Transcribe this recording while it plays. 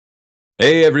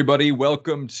Hey, everybody.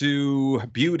 Welcome to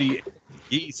Beauty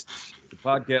East, the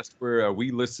podcast where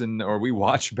we listen or we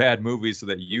watch bad movies so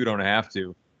that you don't have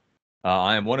to.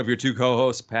 I am one of your two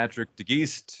co-hosts, Patrick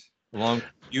DeGeest, along with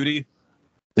Beauty.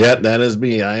 Yeah, that is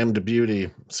me. I am the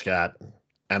beauty, Scott.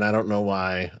 And I don't know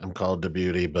why I'm called the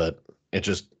beauty, but it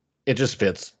just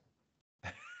fits.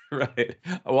 Right.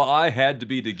 Well, I had to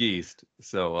be DeGeest,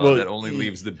 so Well, that only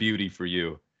leaves the beauty for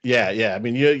you. yeah. I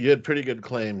mean, you had pretty good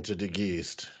claim to the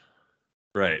geest.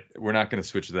 Right. We're not going to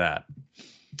switch that.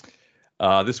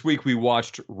 This week we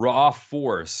watched Raw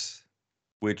Force,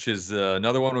 which is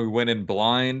another one we went in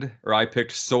blind, or I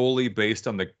picked solely based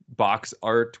on the box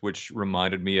art, which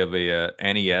reminded me of a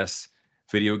NES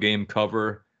video game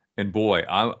cover. And boy,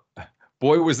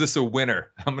 was this a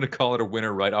winner! I'm going to call it a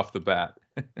winner right off the bat.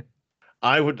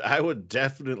 I would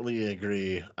definitely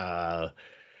agree.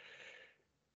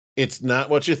 It's not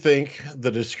what you think.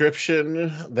 The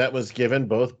description that was given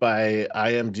both by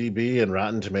IMDb and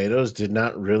Rotten Tomatoes did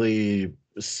not really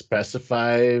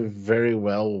specify very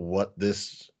well what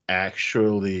this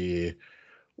actually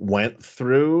went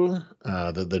through.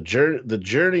 The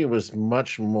journey was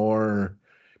much more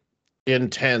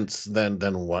intense than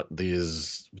what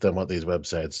these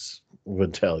websites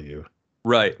would tell you.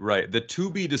 Right, right. The to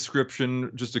be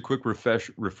description, just a quick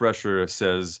refresher,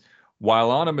 says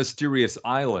while on a mysterious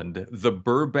island, the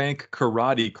Burbank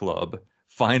Karate Club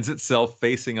finds itself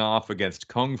facing off against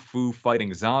kung fu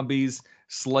fighting zombies,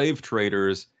 slave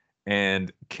traders,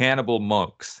 and cannibal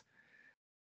monks.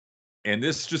 And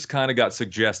this just kind of got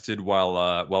suggested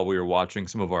while we were watching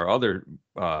some of our other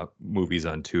movies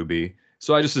on Tubi.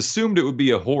 So I just assumed it would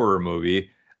be a horror movie.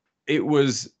 It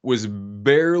was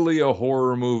barely a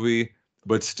horror movie,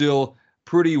 but still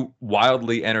pretty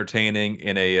wildly entertaining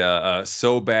in a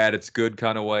so bad it's good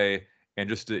kind of way, and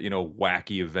just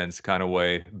wacky events kind of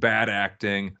way. Bad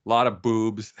acting, a lot of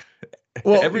boobs,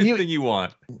 Well, everything you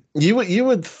want. you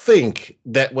would think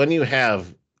that when you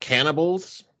have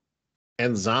cannibals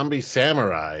and zombie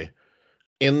samurai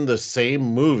in the same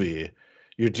movie,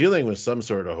 you're dealing with some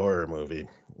sort of horror movie,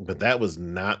 but that was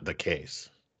not the case.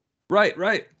 Right,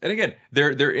 right. And again, they're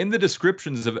in the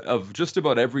descriptions of just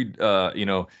about every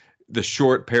the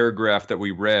short paragraph that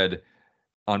we read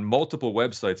on multiple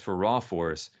websites for Raw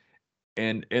Force.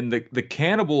 And the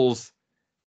cannibals,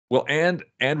 well, and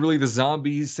really the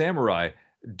zombie samurai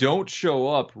don't show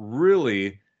up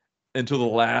really until the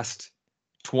last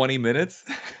 20 minutes.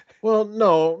 Well,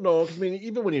 no. I mean,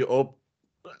 even when you open,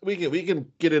 we can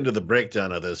get into the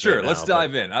breakdown of this right Sure, let's now,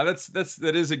 but dive in.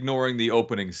 That is ignoring the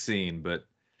opening scene, but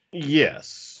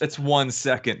yes, that's 1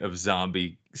 second of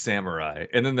zombie samurai,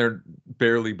 and then they're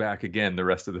barely back again the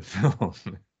rest of the film.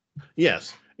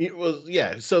 yes, it was.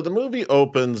 Yeah, so the movie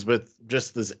opens with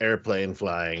just this airplane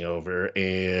flying over,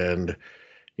 and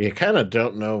you kind of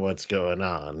don't know what's going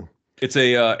on. It's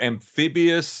a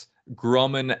amphibious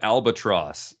Grumman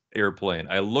albatross airplane.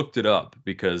 I looked it up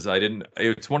because I didn't.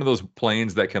 It's one of those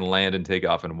planes that can land and take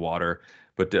off in water,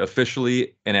 but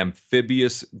officially an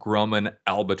amphibious Grumman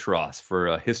albatross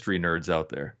for history nerds out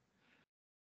there.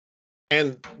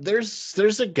 And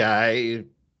there's a guy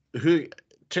who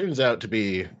turns out to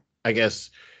be, I guess,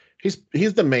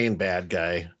 he's the main bad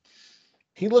guy.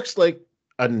 He looks like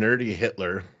a nerdy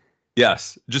Hitler.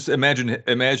 Yes, just imagine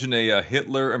a,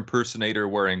 Hitler impersonator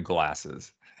wearing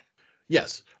glasses.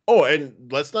 Yes. Oh, and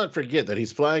let's not forget that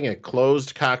he's flying a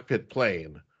closed cockpit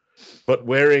plane, but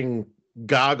wearing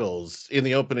goggles in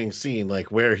the opening scene, like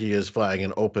where he is flying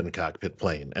an open cockpit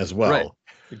plane as Right. well.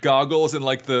 Goggles and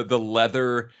like the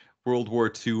leather World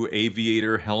War II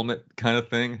aviator helmet kind of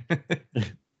thing.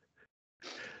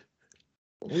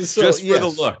 So Just for the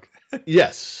yes, look.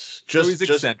 yes, So just he's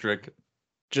just eccentric.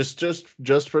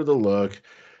 just for the look.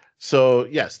 So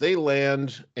yes, they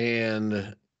land,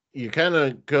 and you kind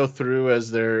of go through as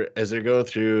they're going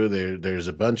through. There's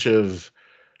a bunch of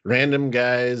random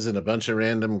guys and a bunch of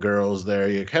random girls there.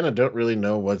 You kind of don't really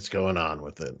know what's going on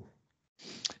with it.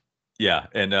 Yeah,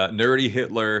 and nerdy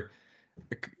Hitler,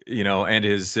 and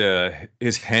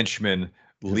his henchmen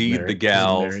lead the His merry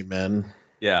gals. men.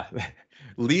 Yeah,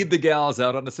 lead the gals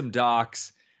out onto some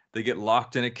docks. They get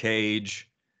locked in a cage,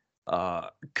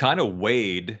 kind of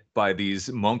weighed by these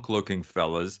monk-looking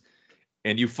fellas,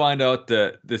 and you find out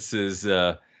that this is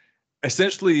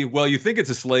essentially, well, you think it's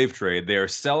a slave trade. They are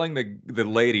selling the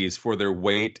ladies for their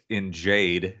weight in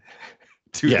jade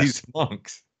to these Yes,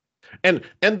 monks. and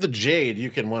the jade you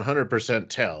can 100%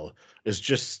 tell is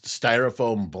just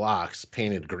styrofoam blocks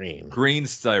painted green. Green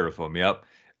styrofoam. Yep.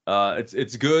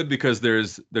 It's good because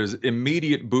there's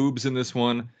immediate boobs in this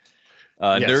one.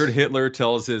 Nerd Yes, Hitler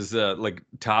tells his like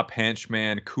top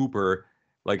henchman Cooper,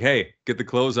 Like, hey, get the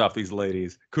clothes off these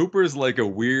ladies. Cooper's like a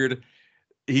weird.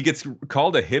 He gets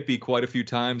called a hippie quite a few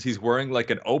times. He's wearing like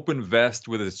an open vest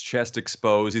with his chest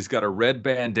exposed. He's got a red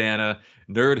bandana.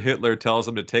 Nerd Hitler tells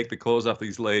him to take the clothes off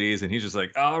these ladies, and he's just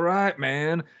like, "All right,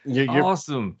 man, You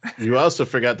awesome." you also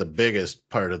forgot the biggest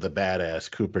part of the badass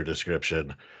Cooper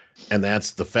description, and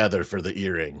that's the feather for the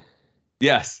earring.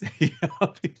 Yes, yeah,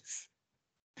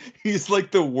 he's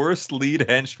like the worst lead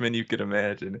henchman you could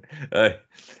imagine.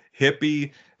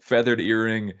 Hippie, feathered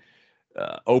earring,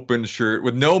 open shirt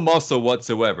with no muscle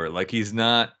whatsoever. Like he's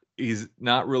not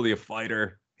really a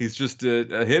fighter. He's just a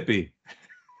hippie.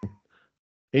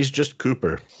 He's just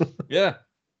Cooper. Yeah,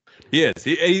 he is.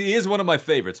 He is one of my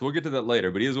favorites. We'll get to that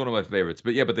later, but he is one of my favorites.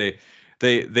 But yeah, but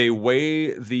they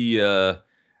weigh the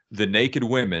naked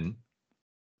women,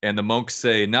 and the monks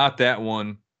say, "Not that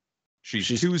one. She's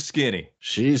She's too skinny."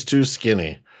 she's too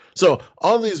skinny. So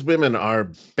all these women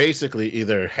are basically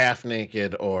either half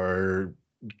naked or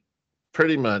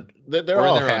pretty much they're Or in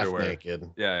all their half underwear. naked.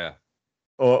 Yeah, yeah.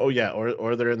 Oh yeah,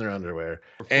 or they're in their underwear.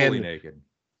 Or fully And naked.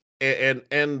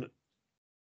 and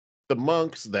the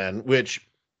monks then, which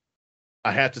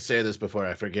I have to say this before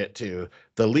I forget to,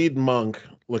 the lead monk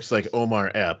looks like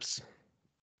Omar Epps.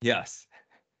 Yes.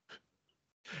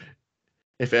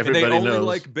 If And they everybody only knows.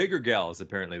 like bigger gals,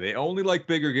 apparently. They only like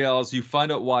bigger gals. You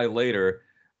find out why later.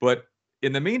 But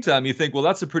in the meantime, you think, well,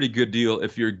 that's a pretty good deal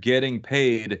if you're getting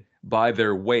paid by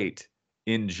their weight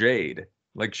in jade.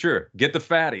 Like, sure, get the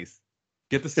fatties,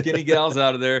 get the skinny gals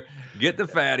out of there, get the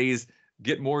fatties,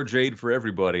 get more jade for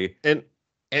everybody. and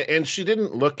and she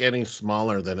didn't look any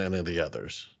smaller than any of the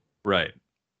others. Right.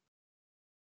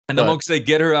 And the But monks say,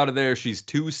 get her out of there. She's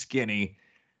too skinny.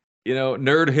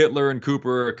 Nerd Hitler and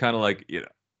Cooper are kind of like,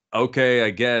 okay,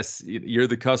 I guess you're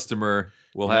the customer.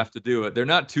 We'll yep, have to do it. They're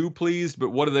not too pleased,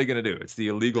 but what are they going to do? It's the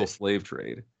illegal they slave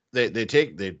trade. they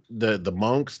take the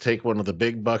monks take one of the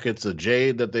big buckets of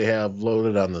jade that they have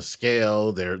loaded on the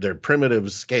scale, their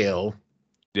primitive scale.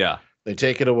 Yeah. They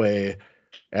take it away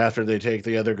after they take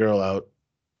the other girl out.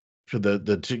 To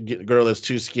girl that's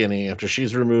too skinny after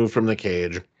she's removed from the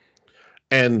cage,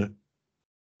 and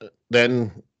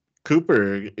then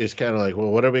Cooper is kind of like, well,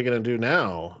 what are we going to do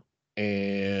now?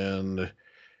 And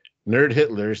Nerd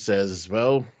Hitler says,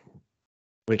 well,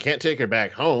 we can't take her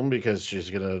back home because she's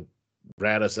going to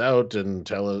rat us out and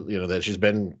tell us,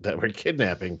 that we're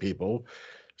kidnapping people.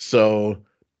 So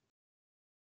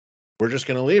we're just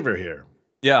going to leave her here.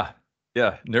 Yeah.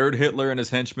 Yeah. Nerd Hitler and his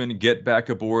henchmen get back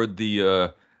aboard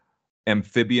the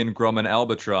amphibian Grumman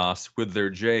Albatross with their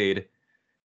jade.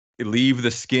 They leave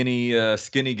the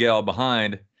skinny gal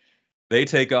behind. They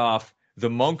take off. The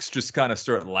monks just kind of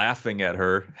start laughing at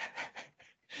her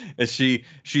as she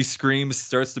screams,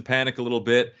 starts to panic a little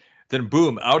bit. Then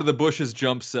boom, out of the bushes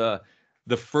jumps the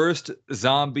first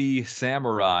zombie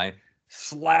samurai,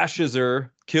 slashes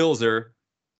her, kills her,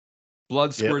 blood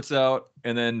Yep. squirts out,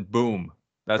 and then boom.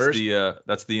 That's First,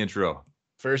 the intro.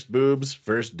 first boobs,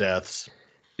 first deaths.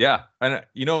 Yeah, and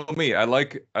you know me, I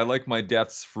like my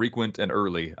deaths frequent and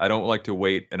early. I don't like to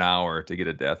wait an hour to get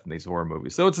a death in these horror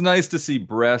movies. So it's nice to see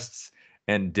breasts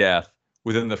and death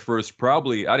within the first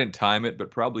probably I didn't time it,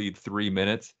 but probably 3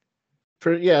 minutes.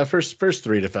 First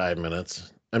 3 to 5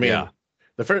 minutes. I Yeah. mean,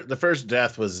 the first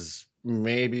death was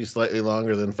maybe slightly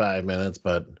longer than 5 minutes,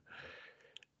 but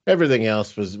everything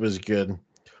else was good.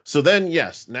 So then,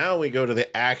 yes, now we go to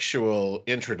the actual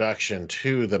introduction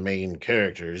to the main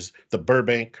characters, the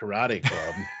Burbank Karate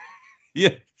Club.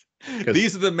 Yeah. Because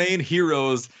These are the main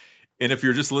heroes. And if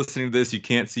you're just listening to this, you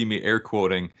can't see me air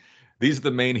quoting. These are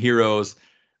the main heroes.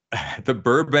 The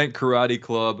Burbank Karate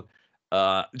Club.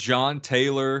 John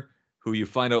Taylor, who you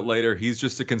find out later, he's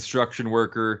just a construction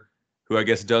worker who I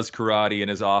guess does karate in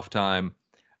his off time.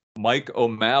 Mike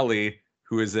O'Malley,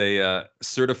 who is a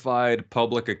certified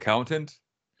public accountant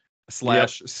yep,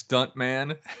 slash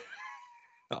stuntman,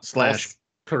 slash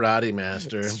karate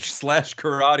master. slash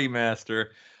karate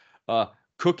master. Uh,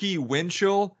 Cookie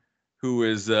Winchell, who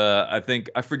is I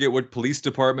forget what police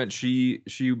department she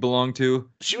belonged to.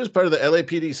 She was part of the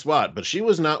LAPD SWAT, but she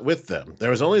was not with them. There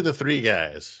was only the three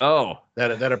guys Oh,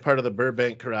 that are part of the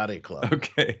Burbank Karate Club.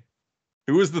 okay.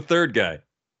 Who was the third guy?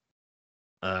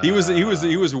 He was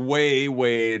Uh,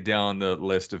 way down the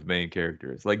list of main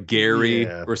characters, like Gary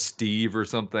yeah, or Steve or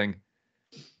something.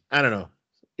 I don't know.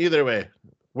 Either way,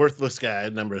 worthless guy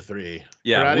number three.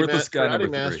 Yeah, worthless guy Karate number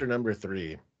three. master number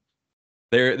three.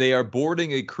 They are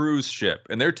boarding a cruise ship,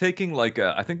 and they're taking like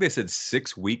I think they said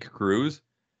 6 week cruise.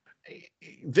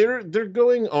 They're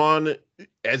going on,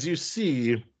 as you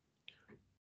see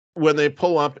when they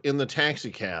pull up in the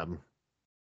taxi cab.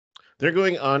 They're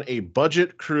going on a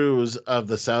budget cruise of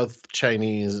the South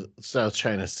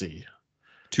China Sea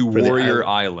to for the Warrior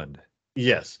Island.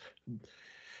 Yes.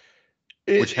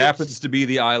 Which happens to be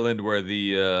the island where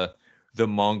the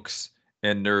monks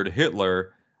and nerd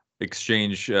Hitler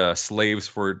exchange slaves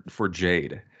for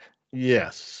jade.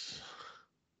 Yes.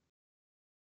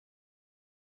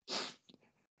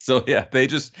 So yeah, they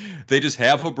just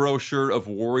have a brochure of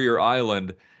Warrior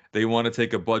Island. They want to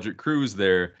take a budget cruise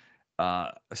there,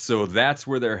 so that's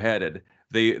where they're headed.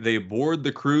 They board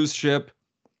the cruise ship.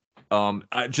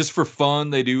 Just for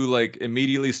fun, they do like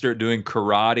immediately start doing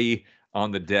karate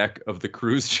on the deck of the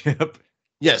cruise ship.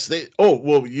 Yes, they. Oh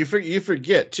well, you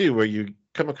forget too, where you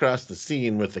come across the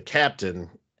scene with the captain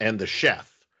and the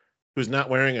chef, who's not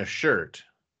wearing a shirt.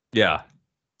 Yeah,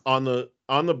 on the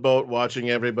boat, watching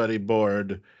everybody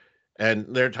board, and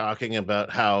they're talking about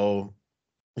how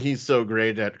he's so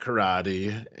great at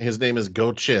karate. His name is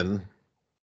Go Chin.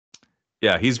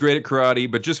 yeah, he's great at karate,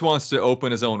 but just wants to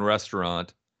open his own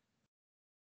restaurant.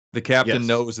 The captain Yes.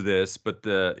 knows this, but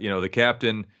the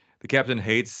captain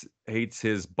hates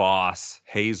his boss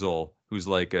Hazel, who's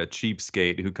like a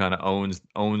cheapskate who kind of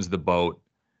owns the boat,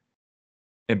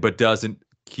 but doesn't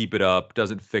keep it up,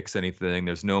 doesn't fix anything.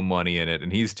 There's no money in it,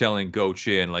 and he's telling Go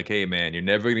Chin like, "Hey man, you're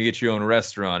never gonna get your own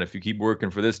restaurant if you keep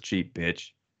working for this cheap bitch."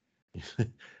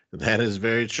 That is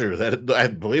very true. That I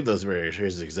believe those are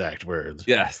his exact words.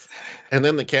 Yes. And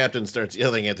then the captain starts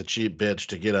yelling at the cheap bitch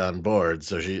to get on board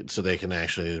so they can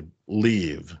actually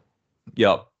leave.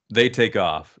 Yep. They take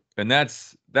off. And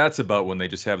that's about when they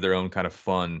just have their own kind of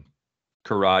fun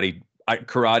karate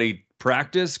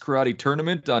practice, karate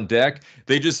tournament on deck.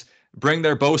 They just bring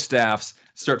their bow staffs,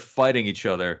 start fighting each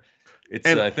other. It's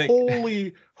and I think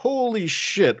holy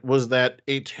shit, was that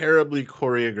a terribly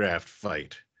choreographed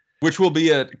fight. Which will be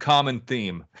a common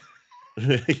theme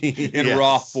in Yes.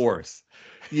 Raw Force.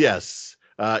 Yes.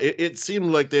 It seemed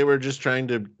like they were just trying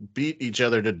to beat each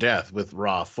other to death with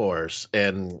Raw Force.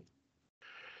 And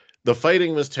the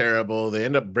fighting was terrible. They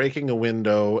end up breaking a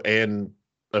window and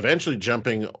eventually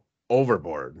jumping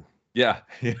overboard. Yeah.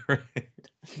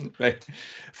 Right.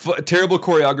 Terrible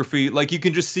choreography. Like you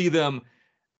can just see them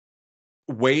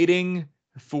waiting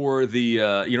for the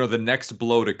the next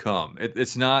blow to come. It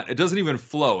doesn't even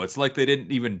flow. It's like they didn't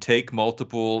even take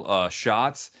multiple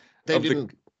shots. They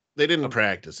didn't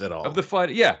practice at all of the fight.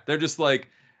 Yeah, they're just like,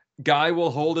 guy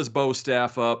will hold his bow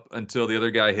staff up until the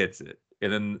other guy hits it,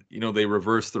 and then they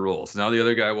reverse the roles. Now the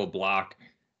other guy will block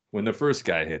when the first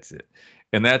guy hits it,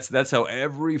 and that's how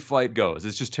every fight goes.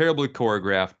 It's just terribly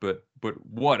choreographed, but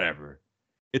whatever.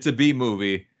 It's a B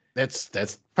movie. That's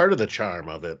part of the charm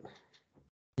of it.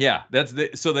 Yeah, that's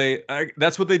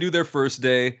what they do their first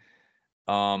day.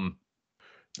 And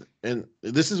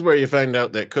this is where you find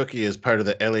out that Cookie is part of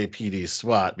the LAPD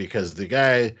SWAT, because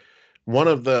one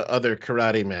of the other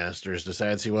karate masters,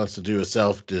 decides he wants to do a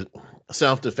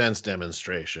self-defense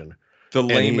demonstration. The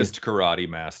lamest karate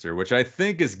master, which I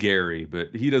think is Gary,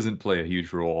 but he doesn't play a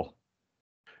huge role.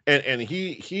 And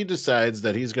he decides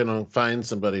that he's going to find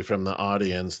somebody from the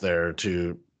audience there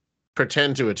to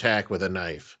pretend to attack with a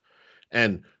knife.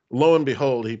 And lo and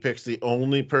behold, he picks the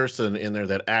only person in there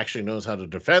that actually knows how to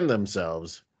defend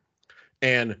themselves.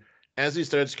 And as he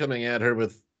starts coming at her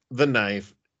with the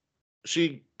knife,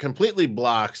 she completely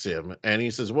blocks him. And he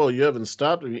says, well, you haven't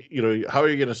stopped me. How are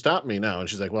you going to stop me now? And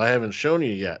she's like, well, I haven't shown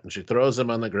you yet. And she throws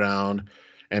him on the ground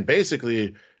and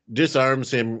basically disarms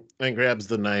him and grabs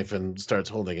the knife and starts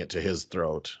holding it to his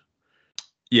throat.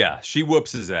 Yeah, she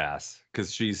whoops his ass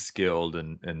because she's skilled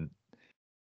and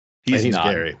he's not.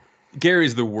 Gary.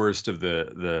 Gary's the worst of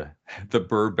the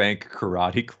Burbank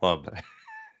Karate Club.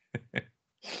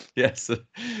 Yes,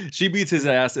 she beats his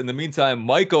ass. In the meantime,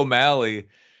 Mike O'Malley,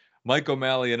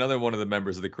 another one of the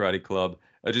members of the Karate Club,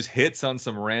 just hits on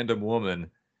some random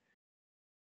woman.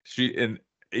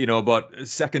 About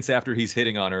seconds after he's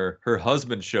hitting on her, her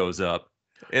husband shows up.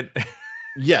 And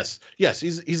yes,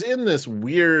 he's in this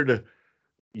weird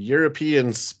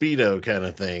European Speedo kind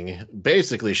of thing,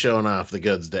 basically showing off the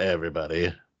goods to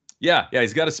everybody. Yeah,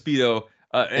 he's got a Speedo.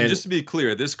 And just to be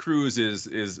clear, this cruise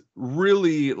is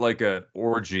really like a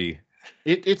orgy.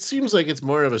 It seems like it's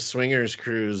more of a swingers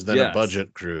cruise than a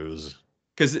budget cruise.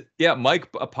 Because, Mike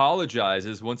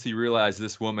apologizes once he realizes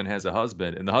this woman has a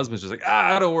husband, and the husband's just like,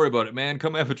 don't worry about it, man.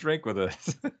 Come have a drink with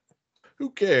us. Who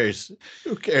cares?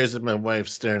 Who cares if my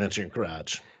wife's staring at your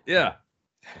crotch? Yeah.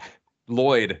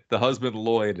 Lloyd, the husband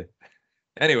Lloyd.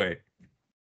 Anyway.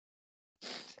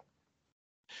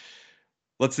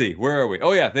 Let's see, where are we?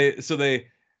 Oh yeah, they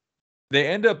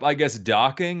end up, I guess,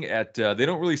 docking at. They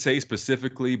don't really say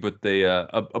specifically, but they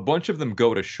a bunch of them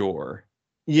go to shore.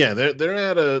 Yeah, they're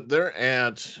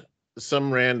at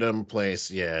some random place.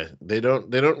 Yeah, they don't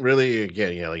really,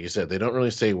 again, yeah, like you said, they don't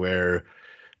really say where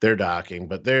they're docking,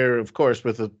 but they're, of course,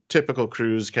 with a typical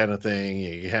cruise kind of thing.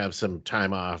 You have some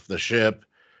time off the ship,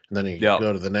 and then you Yep.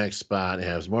 go to the next spot and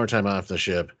have more time off the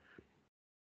ship.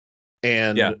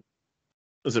 Yeah. And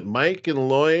was it Mike and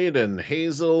Lloyd and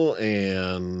Hazel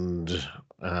and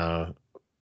uh,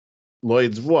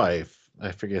 Lloyd's wife?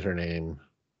 I forget her name.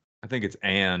 I think it's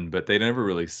Anne, but they never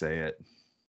really say it.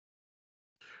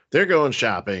 They're going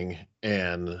shopping,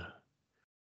 and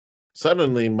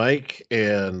suddenly Mike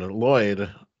and Lloyd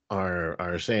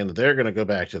are saying that they're going to go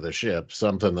back to the ship,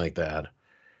 something like that.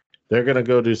 They're going to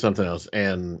go do something else,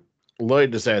 and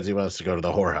Lloyd decides he wants to go to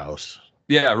the whorehouse.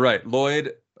 Yeah, right.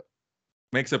 Lloyd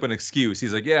makes up an excuse.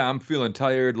 He's like, "Yeah, I'm feeling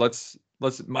tired. Let's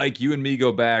Mike, you and me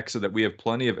go back so that we have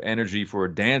plenty of energy for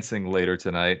dancing later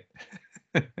tonight."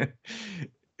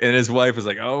 And his wife is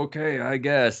like, oh, "Okay, I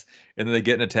guess." And then they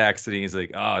get in a taxi and he's like,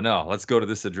 "Oh, no, let's go to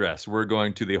this address. We're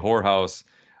going to the whorehouse."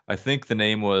 I think the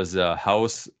name was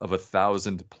House of a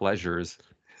Thousand Pleasures.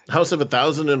 House of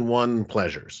 1,001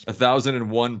 Pleasures.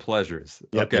 1,001 pleasures.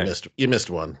 Yep, Okay. you missed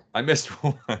one. I missed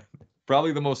one.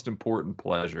 Probably the most important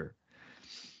pleasure.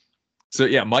 So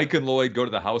yeah, Mike and Lloyd go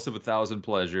to the House of a Thousand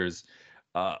Pleasures.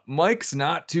 Mike's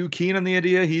not too keen on the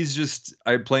idea. He's just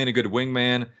I'm playing a good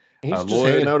wingman. He's just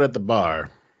hanging Lloyd, out at the bar.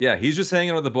 yeah, he's just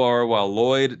hanging out at the bar while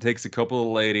Lloyd takes a couple of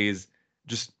ladies,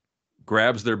 just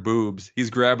grabs their boobs. He's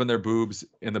grabbing their boobs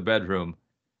in the bedroom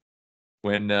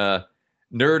when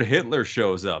Nerd Hitler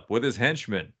shows up with his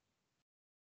henchmen.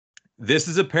 This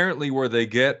is apparently where they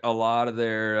get a lot of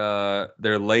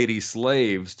their lady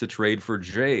slaves to trade for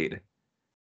Jade.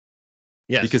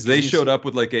 Yes, Because because they showed up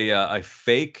with like a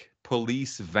fake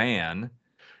police van.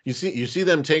 you see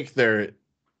them take their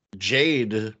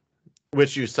Jade,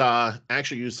 which you saw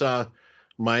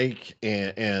Mike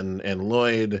and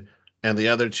Lloyd and the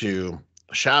other two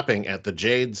shopping at the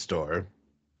Jade store.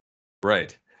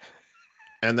 Right.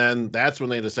 And then that's when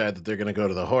they decide that they're going to go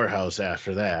to the whorehouse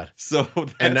after that. So And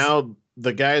that's now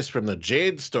the guys from the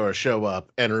Jade store show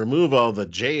up and remove all the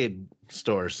Jade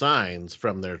store signs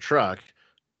from their truck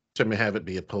to have it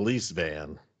be a police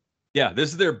van. yeah, this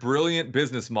is their brilliant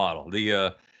business model.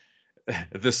 The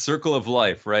the circle of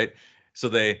life, right? So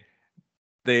they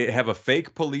have a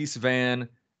fake police van,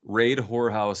 raid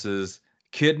whorehouses,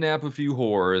 kidnap a few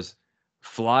whores,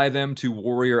 fly them to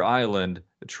Warrior Island,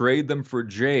 trade them for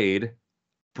Jade,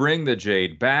 bring the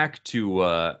Jade back to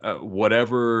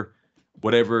whatever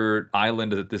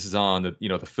island that this is on,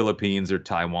 the Philippines or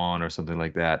Taiwan or something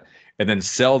like that, and then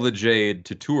sell the Jade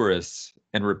to tourists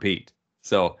and repeat.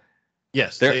 So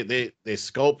Yes, there, they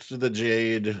sculpt the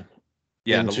Jade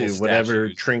yeah, the little into whatever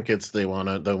statues. trinkets they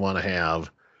wanna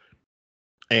have,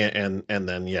 and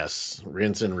then yes,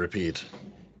 rinse and repeat.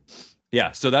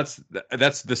 Yeah, so that's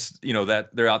this, that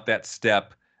they're out that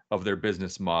step of their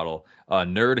business model.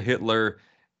 Nerd Hitler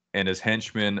and his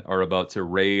henchmen are about to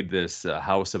raid this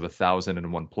House of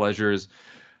 1,001 Pleasures.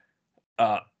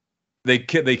 Uh, they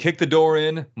kick the door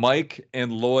in. Mike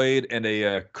and Lloyd and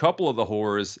a couple of the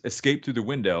whores escape through the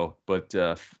window, but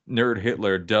Nerd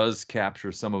Hitler does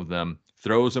capture some of them,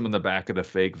 throws them in the back of the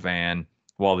fake van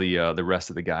while the rest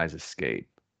of the guys escape.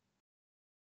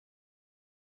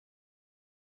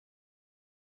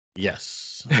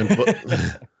 Yes,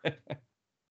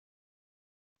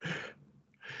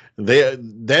 they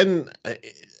then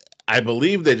I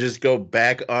believe they just go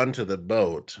back onto the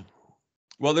boat.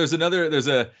 Well, they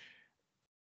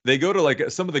go to like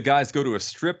some of the guys go to a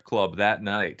strip club that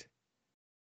night,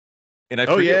 and I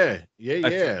Oh forget yeah, yeah,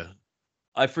 I f- yeah.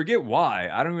 I forget why.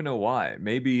 I don't even know why.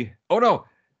 Maybe. Oh no.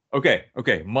 Okay.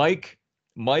 Mike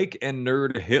and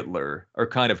Nerd Hitler are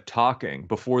kind of talking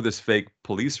before this fake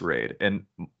police raid, and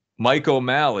Mike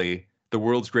O'Malley, the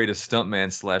world's greatest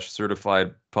stuntman slash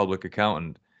certified public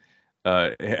accountant,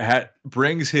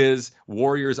 brings his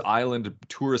Warriors Island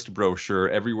tourist brochure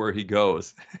everywhere he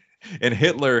goes, and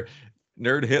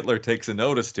Nerd Hitler takes a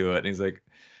notice to it, and he's like,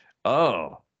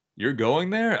 "Oh, you're going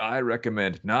there? I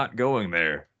recommend not going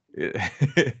there.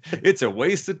 It's a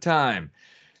waste of time."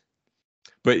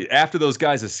 But after those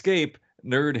guys escape,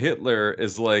 Nerd Hitler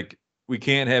is like, "We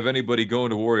can't have anybody going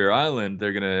to Warrior Island.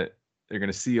 They're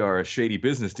gonna see our shady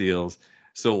business deals."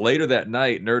 So later that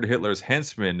night, Nerd Hitler's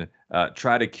henchmen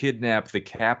try to kidnap the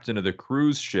captain of the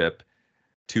cruise ship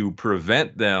to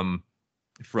prevent them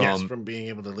Yes, from. from being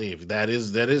able to leave. That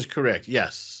is correct.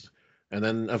 Yes, and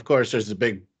then of course there's a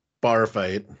big bar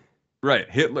fight. Right.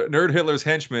 Nerd Hitler's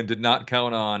henchmen did not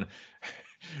count on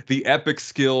the epic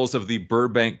skills of the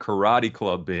Burbank Karate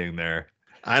Club being there.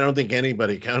 I don't think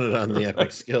anybody counted on the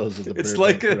epic skills of the It's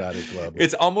like Burbank Karate Club.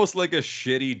 it's almost like a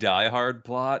shitty Die Hard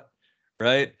plot,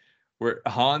 right? where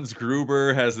Hans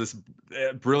Gruber has this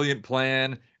brilliant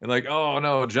plan, and like, oh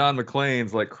no, John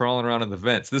McClane's like crawling around in the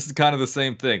vents. This is kind of the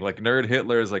same thing. Like Nerd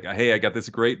Hitler is like, hey, I got this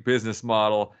great business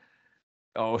model.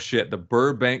 Oh shit, the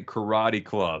Burbank Karate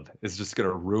Club is just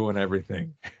gonna ruin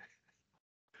everything.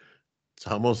 It's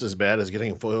almost as bad as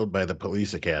getting foiled by the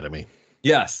police academy.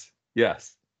 Yes,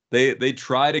 yes. They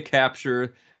try to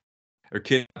capture or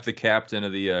kidnap the captain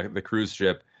of the cruise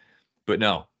ship, but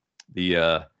no,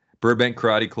 the Burbank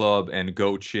Karate Club and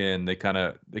Go Chin they kind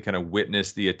of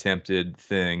witness the attempted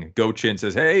thing. Go Chin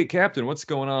says, "Hey, Captain, what's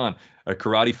going on?" A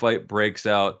karate fight breaks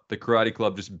out. The Karate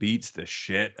Club just beats the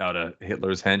shit out of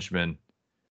Hitler's henchmen,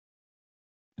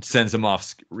 sends them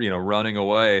off, running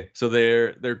away, so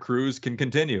their cruise can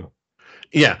continue.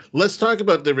 Yeah, let's talk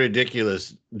about the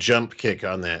ridiculous jump kick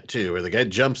on that too, where the guy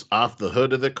jumps off the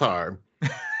hood of the car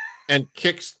and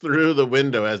kicks through the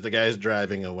window as the guy's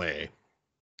driving away.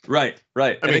 Right,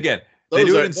 right. I And mean, again, they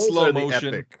do it in those slow are the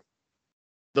motion. epic.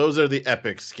 Those are the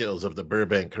epic skills of the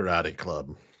Burbank Karate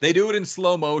Club. They do it in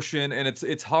slow motion, and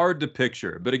it's hard to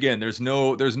picture. But again, there's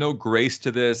no grace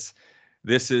to this.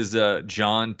 This is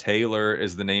John Taylor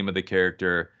is the name of the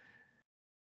character.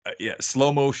 Yeah,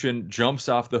 slow motion, jumps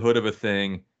off the hood of a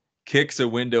thing, kicks a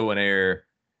window in air,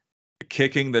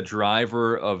 kicking the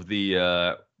driver of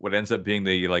the what ends up being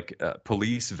the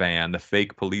police van, the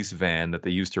fake police van that they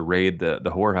used to raid the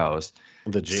whorehouse,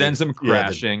 The Jade, sends them yeah,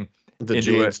 crashing the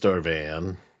into Jade a Store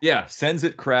van. yeah, sends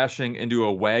it crashing into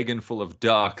a wagon full of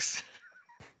ducks.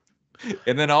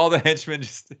 And then all the henchmen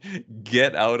just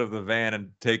get out of the van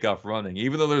and take off running,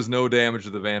 even though there's no damage to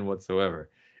the van whatsoever.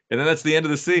 And then that's the end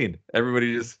of the scene.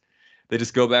 They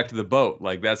just go back to the boat.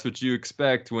 Like that's what you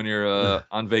expect when you're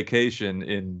on vacation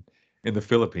in the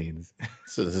Philippines.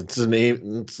 So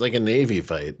it's like a Navy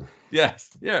fight.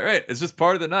 Yes. Yeah, right. It's just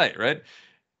part of the night, right?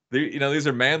 These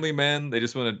are manly men. They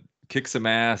just want to kick some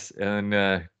ass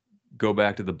and go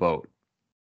back to the boat.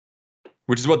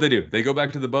 Which is what they do. They go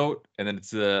back to the boat, and then it's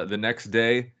the next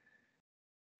day.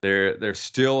 They're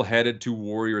still headed to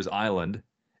Warriors Island,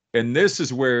 and this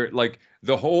is where like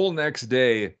the whole next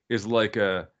day is like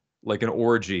an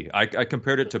orgy. I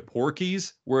compared it to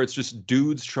Porky's, where it's just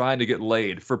dudes trying to get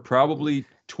laid for probably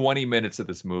 20 minutes of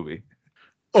this movie.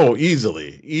 Oh,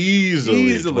 easily 20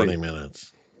 Easily.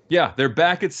 minutes. Yeah, they're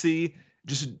back at sea.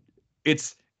 Just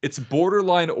it's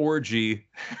borderline orgy.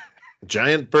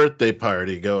 Giant birthday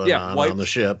party going Yeah, on the wipes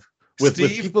ship with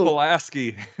Steve people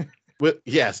Pulaski.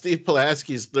 Steve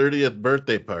Pulaski's 30th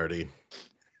birthday party.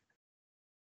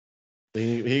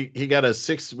 He got a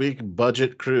 6-week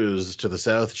budget cruise to the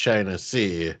South China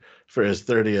Sea for his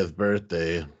 30th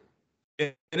birthday.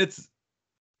 And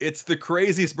it's the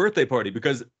craziest birthday party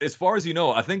because as far as you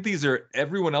know, I think these are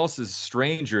everyone else's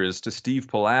strangers to Steve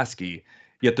Pulaski,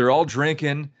 yet they're all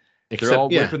drinking, they're all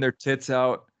whipping their tits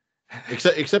out.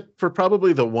 Except for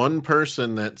probably the one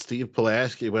person that Steve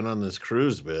Pulaski went on this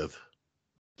cruise with.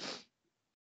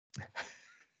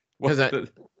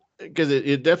 Because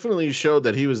it definitely showed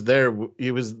that he was there.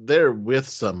 He was there with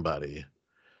somebody.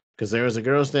 Because there was a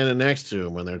girl standing next to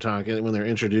him when they're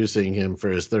introducing him for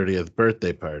his 30th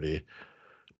birthday party.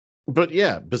 But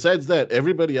yeah, besides that,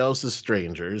 everybody else is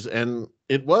strangers, and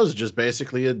it was just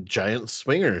basically a giant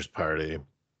swingers party.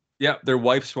 Yeah, they're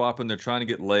wife swapping. They're trying to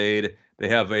get laid. They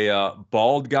have a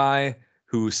bald guy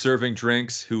who's serving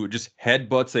drinks who just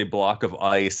headbutts a block of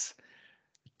ice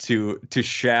to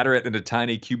shatter it into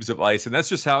tiny cubes of ice, and that's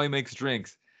just how he makes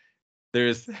drinks.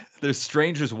 There's there's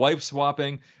strangers wife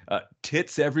swapping,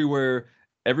 tits everywhere.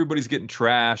 Everybody's getting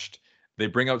trashed. They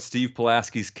bring out Steve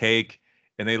Pulaski's cake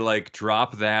and they like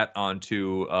drop that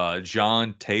onto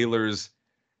John Taylor's.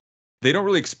 They don't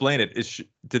really explain it.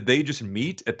 Did they just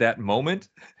meet at that moment?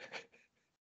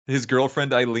 His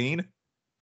girlfriend Eileen?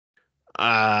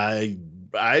 I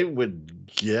would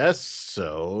guess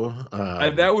so.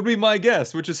 That would be my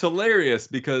guess, which is hilarious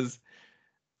because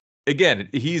again,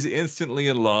 he's instantly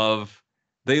in love.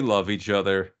 They love each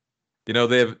other.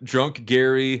 They have drunk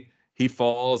Gary. He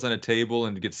falls on a table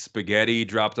and gets spaghetti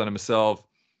dropped on himself.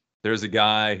 There's a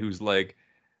guy who's like,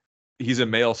 he's a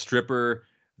male stripper.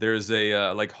 There's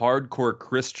a like hardcore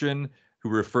Christian who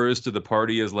refers to the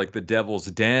party as like the devil's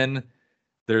den.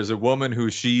 There's a woman who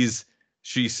she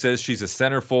says she's a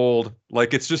centerfold.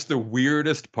 Like it's just the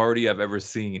weirdest party I've ever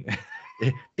seen.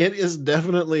 It is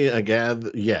definitely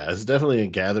it's definitely a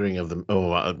gathering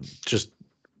of just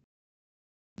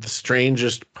the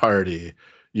strangest party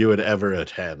you would ever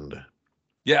attend.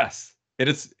 Yes. And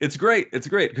it's great. It's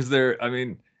great because there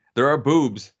are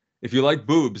boobs. If you like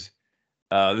boobs,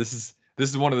 this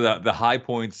is one of the high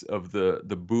points of the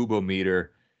boobometer.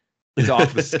 It's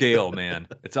off the scale, man.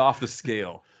 It's off the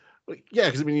scale. Yeah,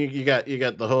 because I mean, you got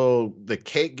the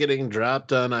cake getting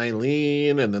dropped on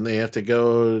Eileen, and then they have to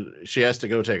go. She has to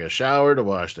go take a shower to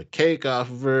wash the cake off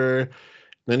of her.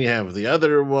 Then you have the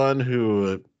other one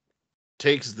who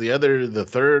takes the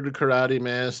third karate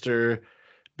master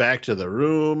back to the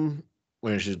room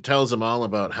where she tells him all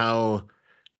about how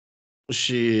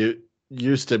she she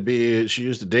used to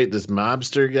date this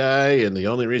mobster guy, and the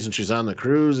only reason she's on the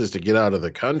cruise is to get out of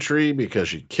the country because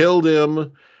she killed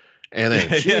him. And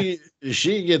then Yeah,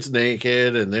 she gets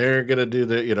naked, and they're gonna do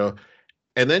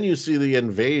and then you see the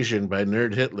invasion by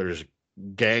Nerd Hitler's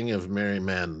gang of merry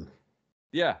men.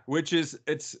 yeah. Which is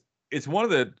it's one of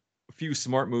the few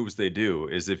smart moves they do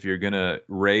is if you're gonna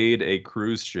raid a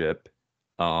cruise ship,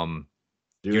 um,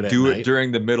 Do you it at do it night.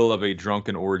 during the middle of a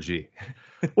drunken orgy.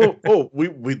 Well, oh, we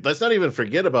let's not even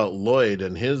forget about Lloyd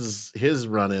and his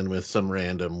run in with some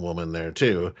random woman there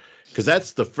too, because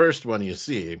that's the first one you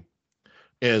see.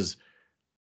 Is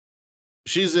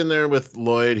she's in there with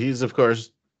Lloyd? He's of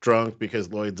course drunk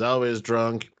because Lloyd's always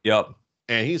drunk, Yep.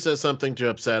 and he says something to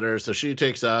upset her, so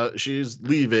she's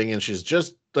leaving, and she's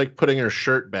just like putting her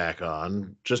shirt back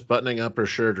on, just buttoning up her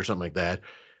shirt or something like that.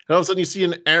 And all of a sudden you see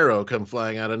an arrow come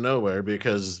flying out of nowhere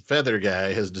because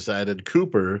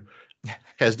Cooper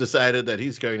has decided that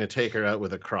he's going to take her out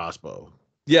with a crossbow.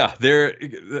 Yeah,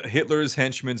 Hitler's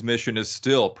henchman's mission is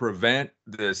still prevent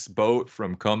this boat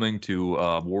from coming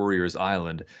to Warriors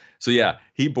Island. So yeah,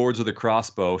 he boards with a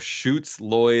crossbow, shoots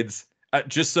Lloyd's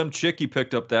just some chick he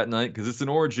picked up that night because it's an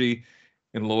orgy,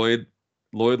 and Lloyd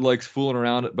likes fooling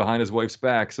around behind his wife's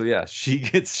back. So yeah, she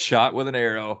gets shot with an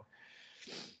arrow.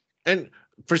 And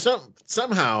for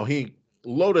somehow he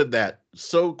loaded that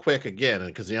so quick again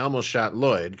because he almost shot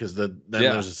Lloyd because then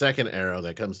Yeah, there's a second arrow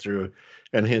that comes through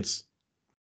and hits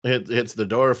the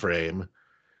door frame.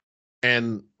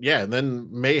 And yeah, and then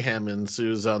mayhem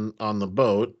ensues on the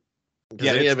boat because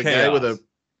yeah, then it's chaos.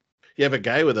 you have a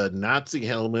guy with a Nazi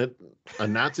helmet, a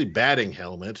Nazi batting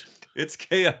helmet. It's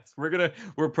chaos.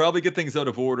 We're probably get things out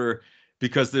of order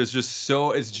because there's just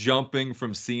it's jumping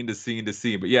from scene to scene to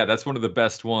scene. But yeah, that's one of the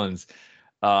best ones.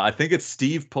 I think it's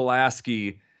Steve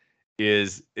Pulaski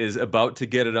is about to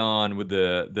get it on with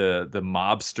the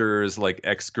mobster's like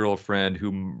ex-girlfriend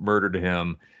who murdered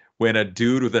him when a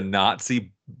dude with a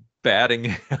Nazi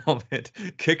batting helmet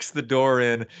kicks the door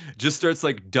in, just starts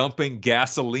like dumping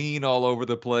gasoline all over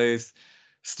the place.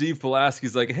 Steve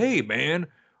Pulaski's like, "Hey man,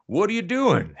 what are you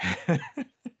doing?"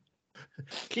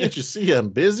 Can't you see I'm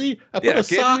busy? I put Yeah, a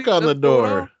can't you sock see on the what's going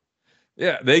on? door.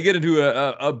 Yeah, they get into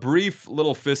a brief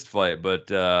little fist fight, but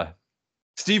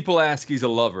Steve Pulaski's a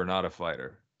lover, not a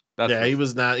fighter. That's Yeah, for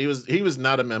sure. he was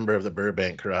not a member of the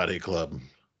Burbank Karate Club.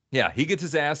 Yeah, he gets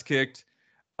his ass kicked.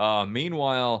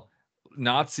 Meanwhile,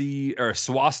 Nazi or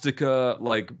swastika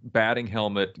like batting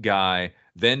helmet guy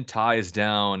then ties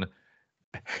down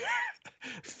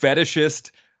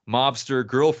fetishist mobster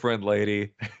girlfriend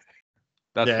lady.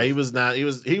 That's Yeah, for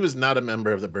sure. he was not a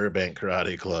member of the Burbank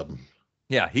Karate Club.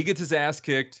 Yeah, he gets his ass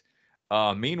kicked.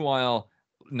 Meanwhile,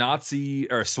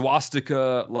 Nazi or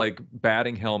swastika like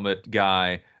batting helmet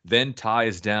guy then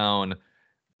ties down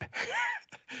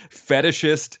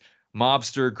fetishist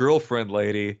mobster girlfriend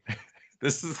lady.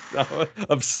 This is how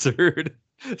absurd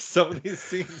some of these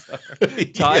scenes are.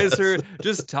 Yes.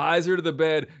 Ties her to the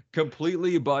bed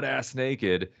completely butt ass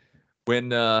naked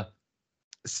when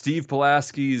Steve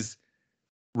Pulaski's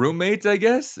roommate, I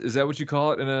guess, is that what you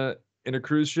call it in a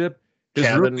cruise ship? His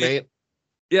Cabin roommate, mate.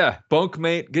 yeah,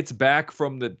 bunkmate gets back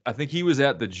from I think he was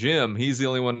at the gym. He's the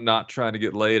only one not trying to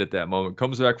get laid at that moment.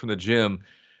 Comes back from the gym.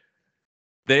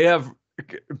 They have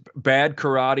bad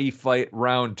karate fight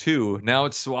round two. Now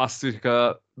it's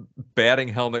swastika batting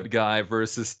helmet guy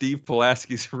versus Steve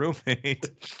Pulaski's roommate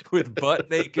with butt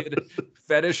naked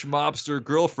fetish mobster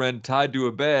girlfriend tied to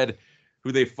a bed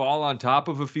who they fall on top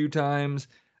of a few times.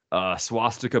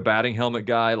 Swastika batting helmet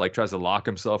guy like tries to lock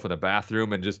himself in the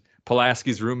bathroom and just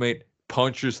Pulaski's roommate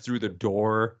punches through the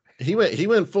door. He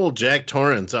went full Jack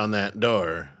Torrance on that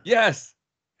door. Yes.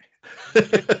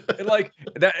 And like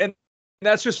that and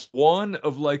that's just one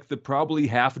of like the probably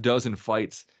half dozen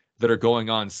fights that are going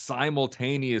on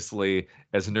simultaneously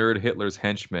as Nerd Hitler's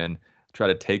henchmen try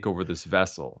to take over this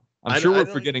vessel. I'm sure I we're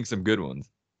don't. forgetting some good ones.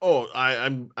 Oh,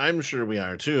 I'm sure we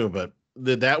are too, but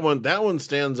that one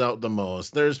stands out the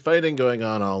most. There's fighting going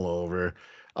on all over.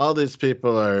 All these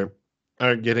people are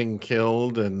getting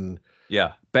killed, and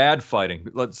Yeah, bad fighting.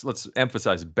 Let's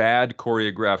emphasize bad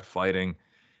choreographed fighting.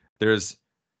 There's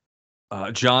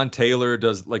John Taylor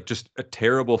does like just a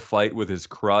terrible fight with his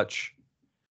crutch.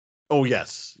 oh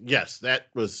yes, that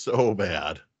was so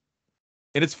bad.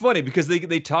 And it's funny because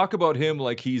they talk about him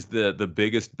like he's the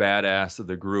biggest badass of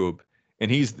the group.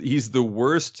 and he's the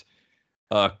worst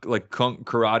like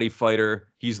karate fighter.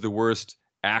 He's the worst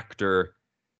actor.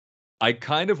 I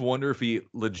kind of wonder if he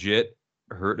legit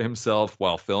hurt himself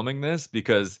while filming this,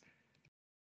 because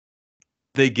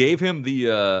they gave him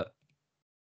the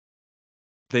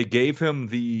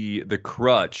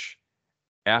crutch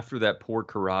after that poor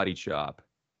karate chop.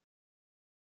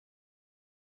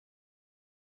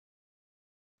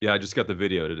 Yeah, I just got the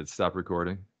video. Did it stop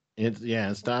recording? It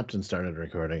stopped and started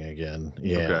recording again.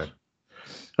 Yeah. Okay.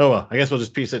 Oh well, I guess we'll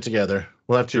just piece it together.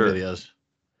 We'll have two Sure. videos.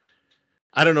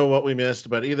 I don't know what we missed,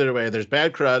 but either way, there's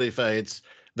bad karate fights.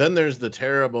 Then there's the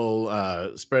terrible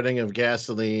spreading of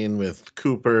gasoline with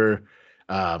Cooper.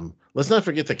 Let's not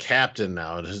forget the captain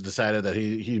now has decided that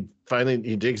he finally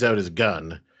he digs out his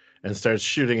gun and starts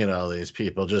shooting at all these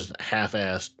people, just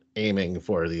half-assed aiming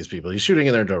for these people. He's shooting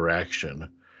in their direction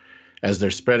as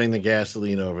they're spreading the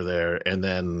gasoline over there, and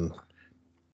then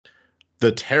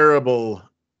the terrible,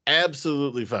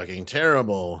 absolutely fucking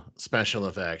terrible special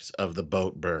effects of the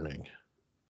boat burning.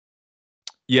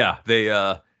 Yeah, they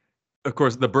of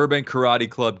course the Burbank Karate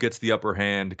Club gets the upper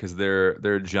hand because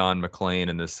they're John McClane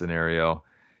in this scenario,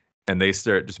 and they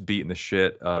start just beating the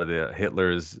shit out of the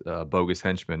Hitler's bogus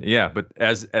henchmen. Yeah, but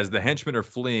as the henchmen are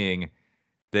fleeing,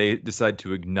 they decide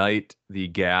to ignite the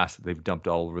gas that they've dumped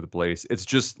all over the place. It's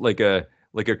just like a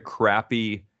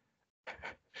crappy,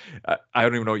 I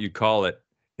don't even know what you'd call it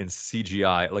in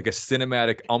CGI, like a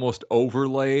cinematic almost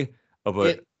overlay of a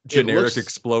It generic looks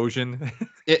explosion.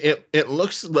 it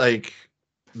looks like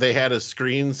they had a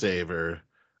screensaver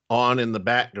on in the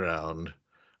background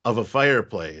of a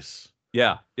fireplace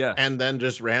Yeah, yeah. and then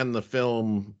just ran the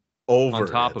film On over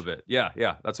top it. of it. Yeah,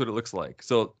 yeah. That's what it looks like.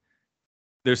 So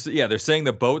they're saying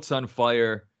the boat's on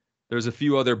fire. There's a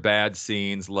few other bad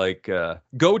scenes like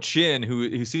Go Chin,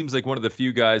 who seems like one of the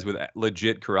few guys with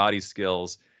legit karate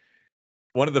skills.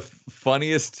 One of the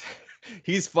funniest,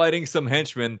 he's fighting some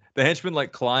henchman. The henchman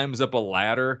like climbs up a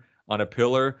ladder on a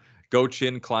pillar. Go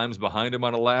Chin climbs behind him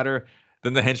on a ladder.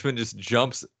 Then the henchman just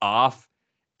jumps off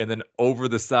and then over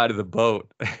the side of the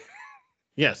boat.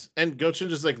 Yes, and Gochin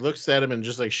just like looks at him and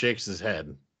just like shakes his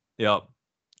head. Yep.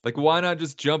 Like, why not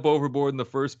just jump overboard in the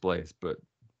first place? But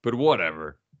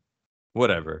whatever.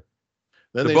 Whatever.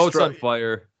 Then The they boat's struck. on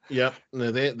fire. Yep,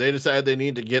 they decide they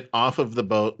need to get off of the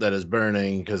boat that is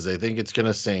burning because they think it's going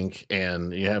to sink,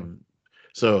 and you have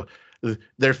so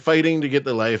they're fighting to get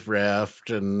the life raft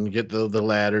and get the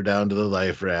ladder down to the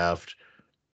life raft.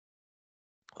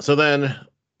 So then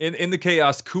In the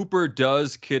chaos, Cooper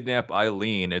does kidnap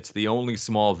Eileen. It's the only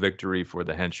small victory for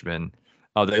the henchmen.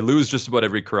 They lose just about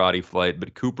every karate fight,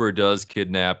 but Cooper does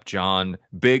kidnap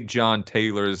Big John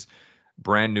Taylor's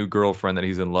brand new girlfriend that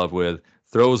he's in love with,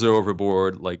 throws her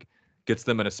overboard, like gets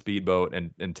them in a speedboat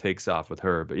and takes off with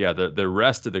her. But yeah, the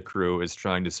rest of the crew is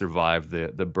trying to survive the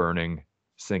burning,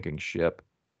 sinking ship.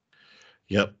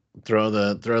 yep, throw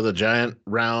the giant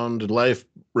round life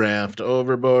raft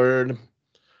overboard,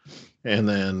 and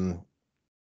then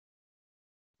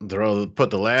put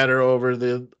the ladder over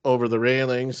the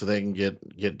railing so they can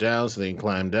get down, so they can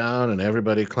climb down, and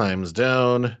everybody climbs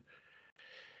down.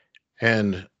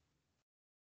 And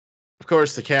of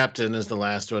course, the captain is the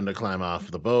last one to climb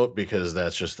off the boat because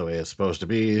that's just the way it's supposed to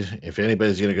be. If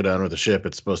anybody's going to go down with the ship,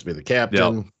 it's supposed to be the Yep.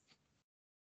 captain.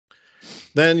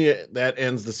 Then that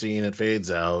ends the scene. It fades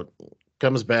out,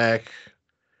 comes back,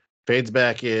 fades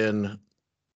back in.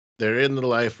 They're in the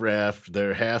life raft.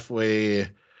 They're halfway.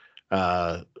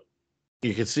 Uh,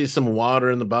 you can see some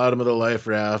water in the bottom of the life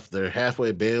raft. They're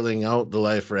halfway bailing out the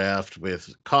life raft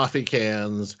with coffee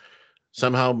cans,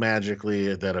 somehow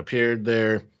magically that appeared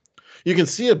there. You can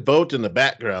see a boat in the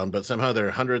background, but somehow they're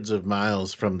hundreds of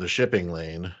miles from the shipping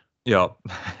lane. Yep.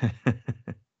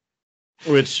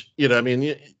 Which I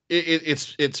mean,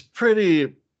 it's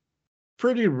pretty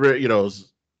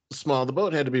small. The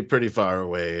boat had to be pretty far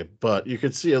away, but you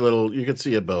could see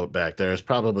a boat back there. It's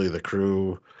probably the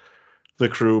crew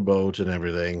boat and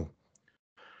everything.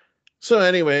 So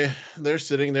anyway, they're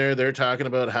sitting there. They're talking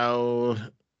about how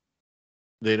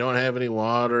they don't have any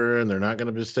water and they're not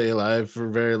going to stay alive for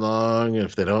very long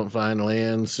if they don't find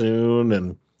land soon.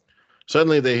 And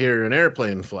suddenly they hear an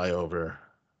airplane fly over.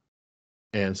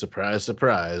 And surprise,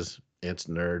 surprise, it's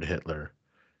Nerd Hitler.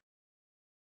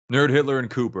 Nerd Hitler and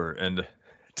Cooper. And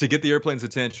to get the airplane's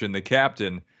attention, the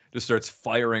captain just starts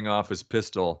firing off his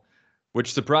pistol,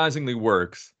 which surprisingly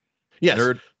works. Yes.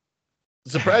 Nerd.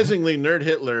 Surprisingly, Nerd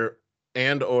Hitler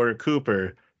and or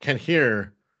Cooper can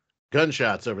hear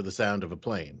gunshots over the sound of a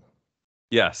plane.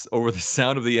 Yes, over the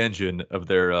sound of the engine of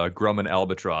their Grumman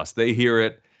Albatross. They hear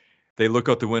it. They look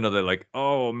out the window. They're like,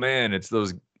 "Oh man, it's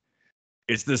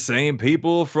the same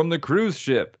people from the cruise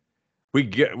ship."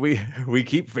 we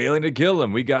keep failing to kill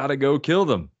them. We gotta go kill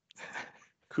them.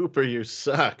 Cooper, you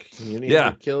suck. You need to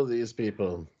Yeah, kill these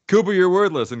people. Cooper, you're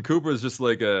wordless. And Cooper's just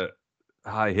like a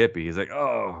high hippie. He's like,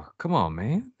 oh, come on,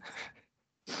 man.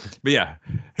 But yeah,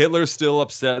 Hitler's still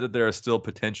upset that there are still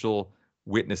potential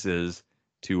witnesses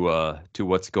to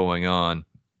what's going on.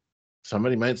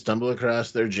 Somebody might stumble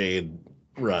across their jade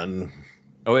run.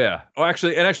 Oh yeah. Oh,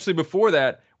 actually, before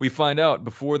that, we find out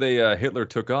before they Hitler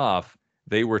took off,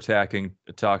 they were talking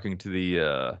to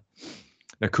the.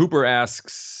 Now Cooper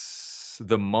asks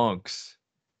the monks,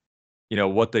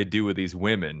 what they do with these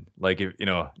women. Like if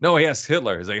no, he asks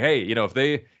Hitler. He's like, hey,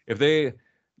 if they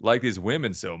like these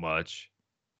women so much,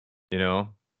 you know,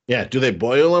 Yeah, do they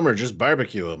boil them or just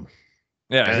barbecue them?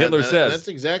 yeah. And, Hitler and says, that's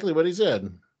exactly what he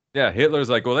said. yeah. Hitler's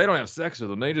like, well, they don't have sex with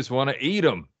them. They just want to eat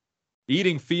them.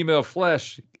 Eating female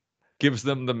flesh gives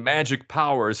them the magic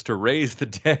powers to raise the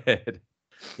dead.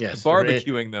 Yes,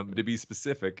 Barbecuing them, to be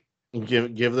specific.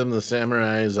 give them the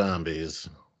samurai zombies.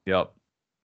 Yep.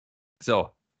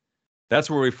 So that's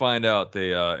where we find out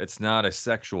it's not a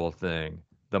sexual thing.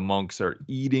 The monks are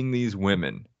eating these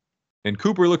women. And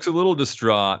Cooper looks a little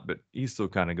distraught, but he still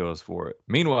kind of goes for it.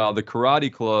 Meanwhile, the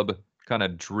karate club kind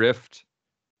of drift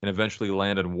and eventually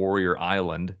land on Warrior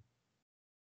Island.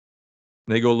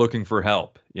 They go looking for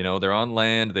help. They're on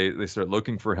land. They start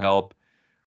looking for help.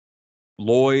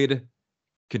 Lloyd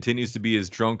continues to be his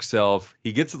drunk self.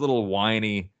 He gets a little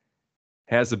whiny,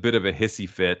 has a bit of a hissy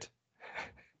fit,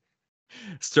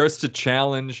 starts to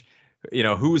challenge,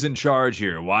 who's in charge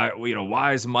here?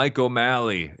 Why is Mike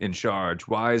O'Malley in charge?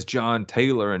 Why is John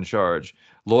Taylor in charge?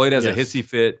 Lloyd has a hissy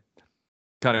fit,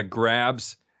 kind of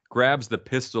grabs the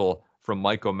pistol from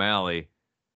Mike O'Malley.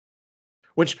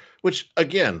 Which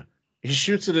again, he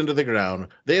shoots it into the ground.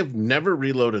 They have never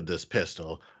reloaded this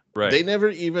pistol. Right. They never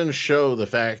even show the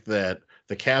fact that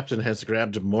the captain has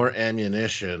grabbed more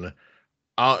ammunition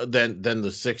than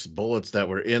the 6 bullets that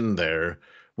were in there.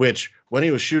 Which, when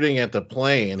he was shooting at the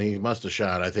plane, he must have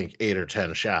shot, I think, 8 or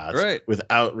 10 shots Right.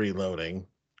 without reloading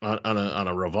on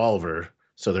a revolver.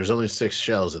 So there's only 6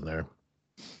 shells in there.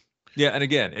 Yeah, and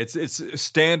again, it's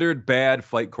standard bad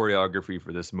fight choreography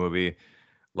for this movie.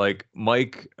 Like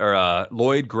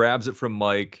Lloyd grabs it from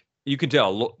Mike. You can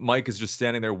tell Mike is just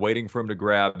standing there waiting for him to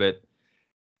grab it.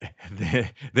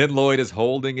 Then Lloyd is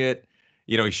holding it.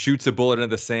 He shoots a bullet into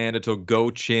the sand until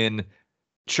Go Chin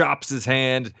chops his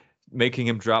hand, making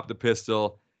him drop the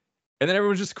pistol. And then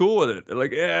everyone's just cool with it. They're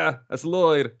like, yeah, that's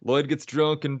Lloyd. Lloyd gets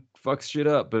drunk and fucks shit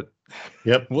up, but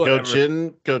yep. whatever.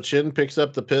 Go Chin picks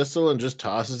up the pistol and just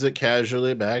tosses it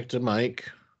casually back to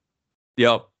Mike.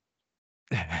 Yep.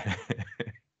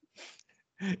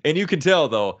 And you can tell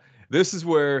though, this is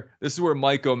where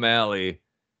Mike O'Malley,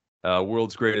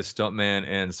 world's greatest stuntman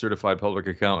and certified public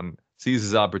accountant, sees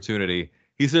his opportunity.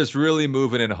 He starts really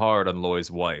moving in hard on Lloyd's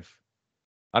wife.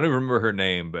 I don't even remember her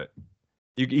name, but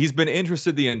he's been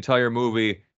interested the entire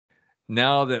movie.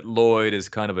 Now that Lloyd is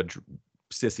kind of a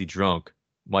sissy drunk,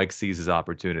 Mike sees his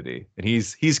opportunity, and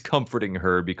he's comforting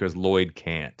her because Lloyd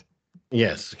can't.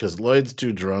 Yes, because Lloyd's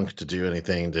too drunk to do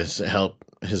anything to help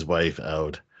his wife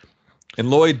out. And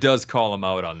Lloyd does call him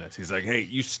out on this. He's like, "Hey,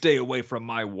 you stay away from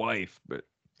my wife." But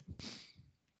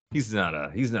he's not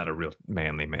a real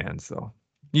manly man, so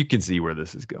you can see where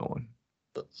this is going.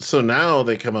 So now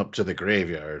they come up to the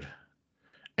graveyard,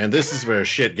 and this is where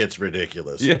shit gets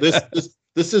ridiculous. Yeah.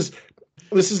 This is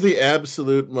the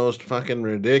absolute most fucking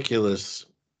ridiculous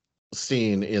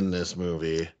scene in this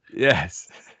movie. Yes.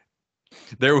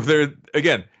 They're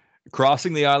again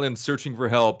crossing the island searching for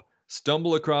help,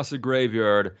 stumble across a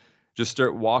graveyard, just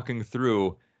start walking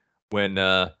through when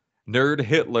Nerd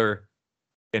Hitler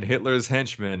and Hitler's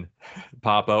henchmen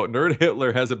pop out. Nerd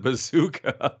Hitler has a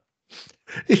bazooka.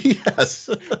 Yes.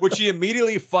 Which he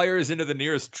immediately fires into the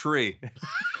nearest tree.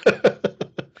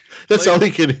 That's all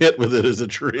he can hit with it is a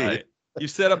tree. Right. You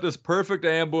set up this perfect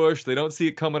ambush. They don't see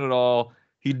it coming at all.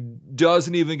 He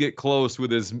doesn't even get close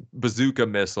with his bazooka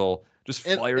missile. Just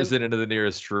fires it into the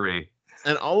nearest tree.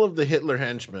 And all of the Hitler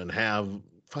henchmen have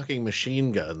fucking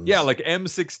machine guns. Yeah, like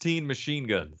M16 machine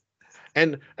guns.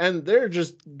 And they're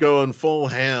just going full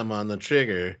ham on the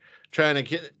trigger, trying to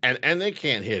get and they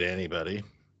can't hit anybody.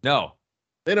 No.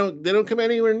 They don't come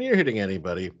anywhere near hitting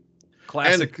anybody.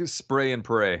 Classic spray and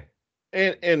pray.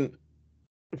 And then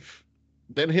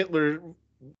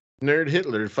Nerd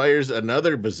Hitler fires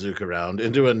another bazooka round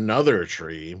into another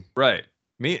tree. Right.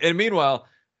 Meanwhile,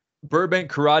 Burbank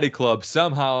Karate Club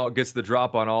somehow gets the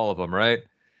drop on all of them, right?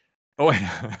 Oh,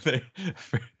 wait.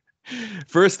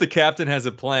 First, the captain has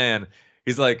a plan.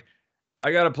 He's like,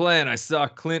 I got a plan. I saw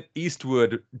Clint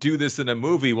Eastwood do this in a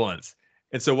movie once.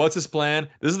 And so what's his plan?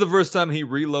 This is the first time he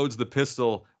reloads the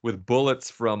pistol with bullets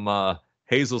from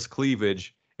Hazel's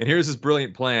cleavage. And here's his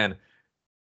brilliant plan.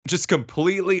 Just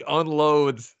completely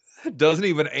unloads, doesn't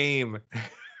even aim,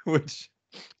 which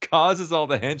causes all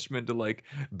the henchmen to like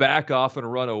back off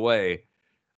and run away,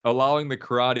 allowing the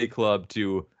karate club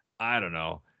to, I don't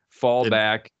know, fall Ad-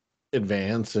 back.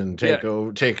 Advance and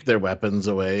Yeah, take their weapons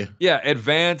away. yeah,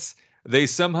 advance. They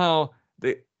somehow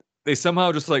they they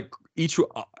somehow just like each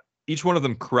one of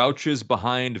them crouches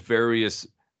behind various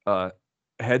uh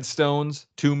headstones,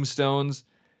 tombstones,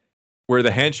 where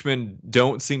the henchmen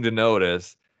don't seem to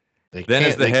notice. They Then as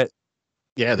can't the they head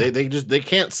Yeah, they just they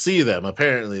can't see them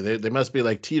apparently. They must be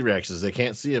like T-Rexes. They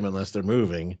can't see them unless they're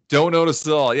moving. don't notice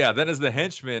at all. Yeah, then as the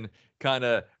henchmen kind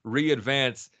of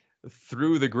re-advance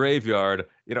through the graveyard,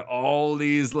 all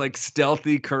these like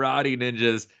stealthy karate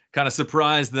ninjas kind of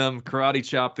surprise them, karate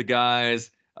chop the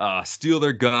guys, steal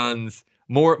their guns.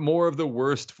 More of the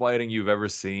worst fighting you've ever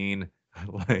seen.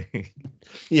 Like,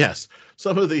 Yes,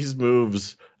 some of these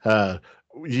moves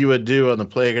you would do on the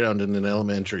playground in an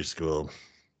elementary school.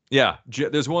 yeah,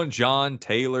 there's one John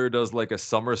Taylor does like a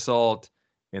somersault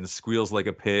and squeals like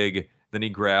a pig. Then he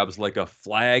grabs like a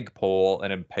flagpole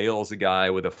and impales a guy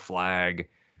with a flag.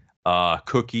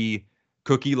 Cookie,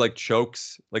 Cookie like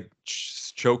chokes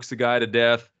the guy to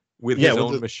death with Yeah, his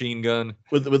own machine gun.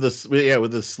 with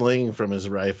the sling from his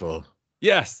rifle.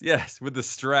 Yes, yes, with the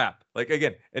strap. Like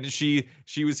again, and she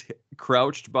was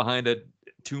crouched behind a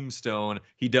tombstone.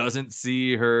 He doesn't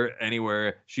see her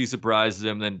anywhere. She surprises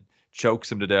him, then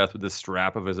chokes him to death with the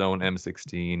strap of his own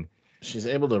M16. She's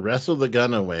able to wrestle the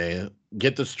gun away,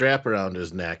 get the strap around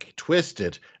his neck, twist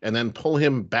it, and then pull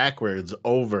him backwards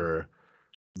over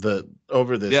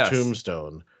this Yes.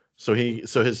 tombstone. So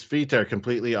his feet are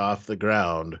completely off the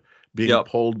ground, being Yep.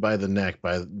 pulled by the neck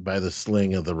by the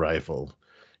sling of the rifle.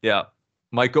 Yeah.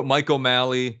 Mike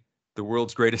O'Malley, the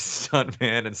world's greatest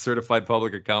stuntman and certified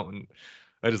public accountant.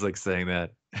 I just like saying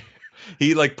that.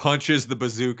 He like punches the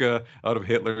bazooka out of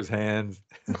Hitler's hands.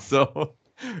 So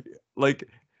like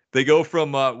they go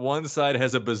from one side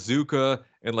has a bazooka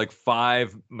and like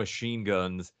five machine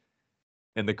guns,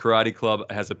 and the karate club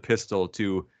has a pistol,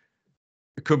 to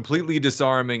completely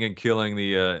disarming and killing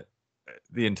the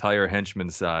entire henchman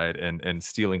side and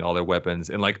stealing all their weapons.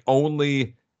 And like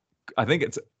only I think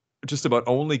it's just about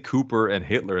only Cooper and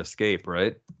Hitler escape,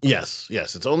 right? Yes,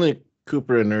 it's only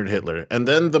Cooper and Nerd Hitler, and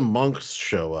then the monks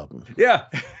show up. Yeah.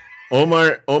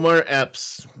 Omar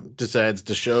Epps decides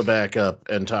to show back up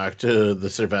and talk to the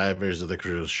survivors of the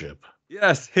cruise ship.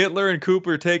 Yes, Hitler and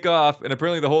Cooper take off, and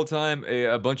apparently the whole time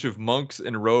a bunch of monks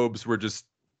in robes were just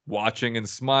watching and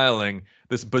smiling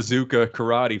this bazooka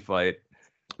karate fight.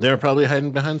 They're probably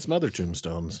hiding behind some other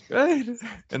tombstones. Right?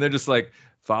 And they're just like,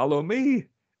 follow me.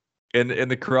 And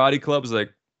the karate club's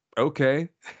like, okay.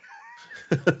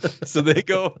 So they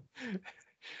go.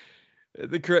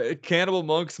 The cannibal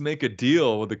monks make a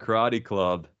deal with the karate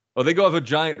club. Oh, they go have a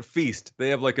giant feast. They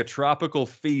have like a tropical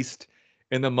feast,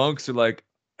 and the monks are like,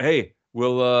 "Hey,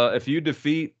 well, if you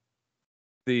defeat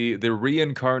the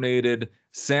reincarnated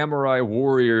samurai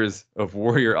warriors of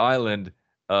Warrior Island,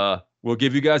 we'll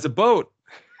give you guys a boat."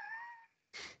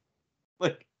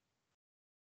 Like,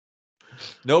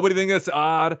 nobody thinks that's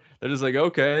odd. They're just like,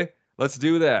 "Okay, let's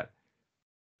do that."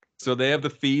 So they have the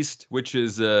feast, which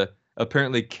is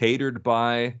apparently catered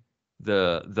by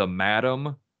the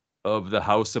madam of the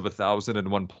House of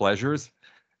 1,001 Pleasures,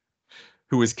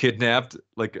 who was kidnapped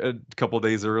like a couple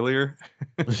days earlier.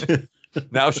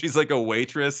 Now she's like a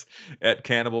waitress at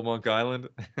Cannibal Monk Island.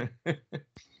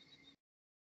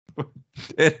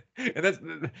 And that's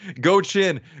Go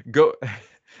Chin.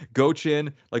 Go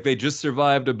Chin. Like they just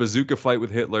survived a bazooka fight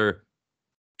with Hitler.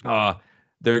 Uh,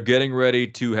 they're getting ready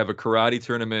to have a karate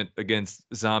tournament against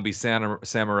zombie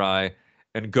samurai,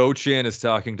 and Go Chin is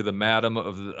talking to the madam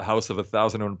of the House of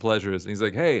 1,001 Pleasures, and he's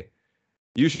like, "Hey,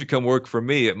 you should come work for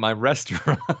me at my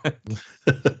restaurant."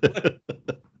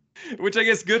 Which I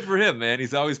guess good for him, man.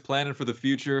 He's always planning for the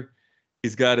future.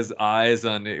 He's got his eyes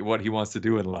on what he wants to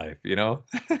do in life, you know?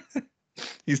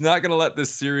 He's not going to let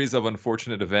this series of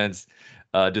unfortunate events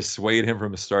dissuade him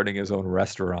from starting his own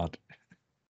restaurant.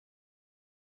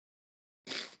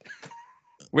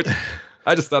 Which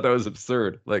I just thought that was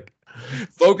absurd. Like,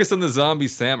 focus on the zombie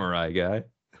samurai guy.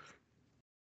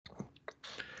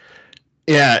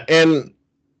 Yeah, and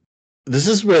this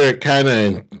is where it kind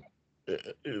of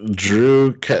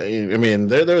drew. I mean,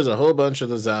 there's a whole bunch of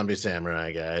the zombie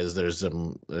samurai guys. There's a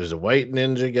white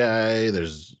ninja guy.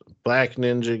 There's black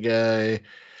ninja guy.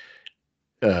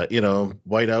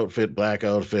 White outfit, black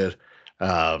outfit.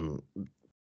 Um,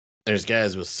 there's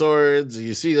guys with swords.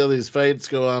 You see all these fights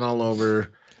go on all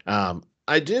over.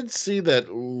 I did see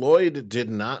that Lloyd did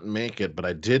not make it, but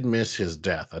I did miss his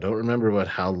death. I don't remember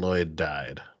how Lloyd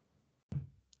died.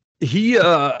 He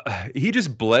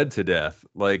just bled to death.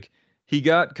 Like he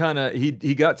got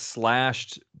he got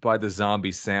slashed by the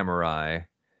zombie samurai,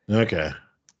 Okay.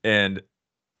 and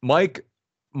Mike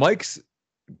Mike's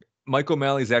Mike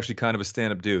O'Malley's actually kind of a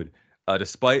stand-up dude.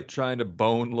 Despite trying to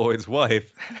bone Lloyd's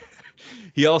wife,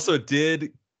 he also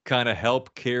did kind of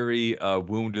help carry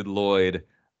wounded Lloyd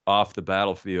off the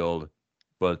battlefield,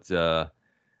 but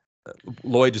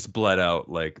Lloyd just bled out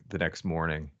like the next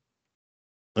morning.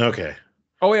 Okay.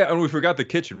 Oh yeah, and we forgot the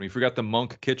kitchen. We forgot the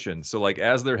monk kitchen. So like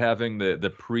as they're having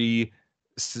the pre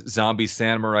zombie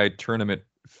samurai tournament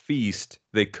feast,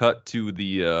 they cut to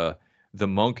the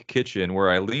monk kitchen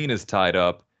where Eileen is tied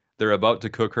up. They're about to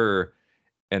cook her,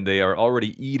 and they are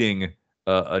already eating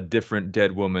a different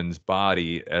dead woman's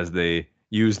body as they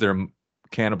use their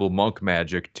cannibal monk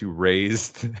magic to raise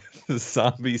the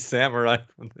zombie samurai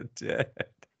from the dead.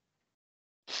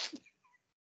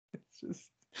 It's just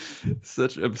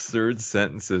such absurd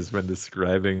sentences when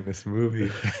describing this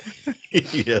movie.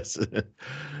 Yes. So,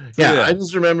 Yeah, I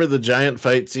just remember the giant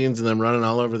fight scenes and them running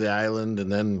all over the island,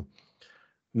 and then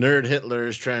Nerd Hitler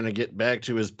is trying to get back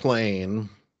to his plane.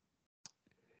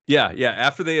 Yeah.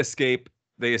 After they escape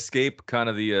kind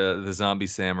of the zombie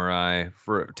samurai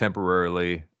for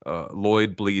temporarily.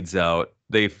 Lloyd bleeds out.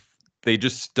 They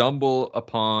just stumble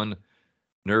upon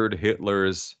Nerd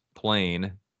Hitler's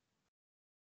plane,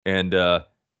 and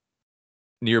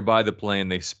nearby the plane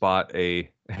they spot a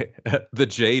the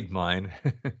jade mine.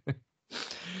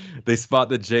 They spot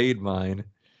the jade mine.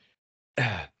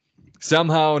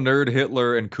 Somehow Nerd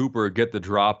Hitler and Cooper get the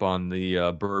drop on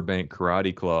the Burbank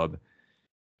Karate Club.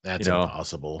 That's You know,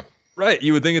 impossible. right?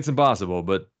 You would think it's impossible,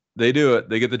 but they do it.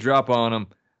 They get the drop on them.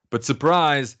 But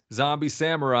surprise, zombie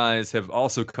samurais have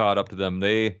also caught up to them.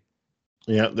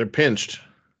 Yeah, they're pinched.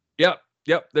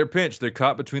 Yep, they're pinched. They're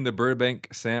caught between the Burbank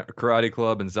Karate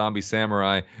Club and zombie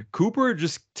samurai. Cooper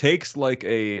just takes like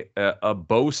a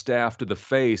bow staff to the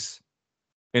face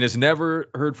and is never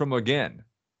heard from again,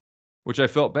 which I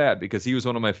felt bad because he was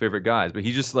one of my favorite guys. But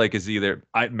he just like is either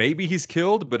maybe he's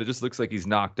killed, but it just looks like he's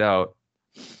knocked out.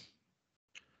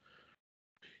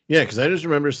 Yeah, because I just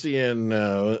remember seeing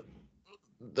the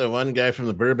one guy from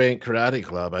the Burbank Karate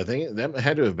Club. I think that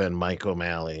had to have been Mike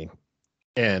O'Malley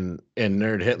and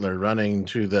Nerd Hitler running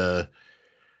to the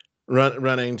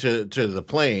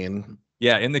plane,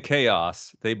 Yeah, in the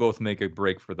chaos, they both make a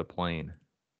break for the plane.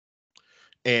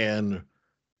 and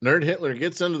Nerd Hitler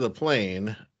gets into the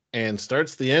plane and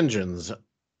starts the engines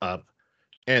up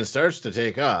and starts to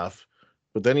take off,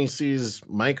 but then he sees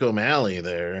Mike O'Malley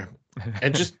there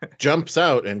and just jumps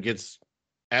out and gets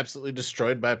absolutely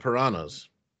destroyed by piranhas.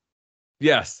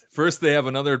 Yes. First, they have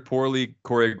another poorly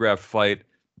choreographed fight.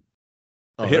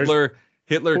 Oh, Hitler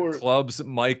poor... clubs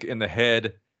Mike in the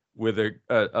head with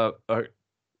a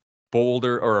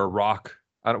boulder or a rock.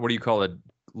 I don't. What do you call a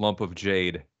lump of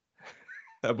jade?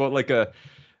 About like a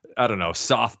I don't know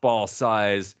softball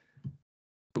size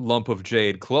lump of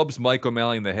jade. Clubs Mike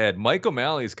O'Malley in the head. Mike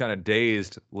O'Malley is kind of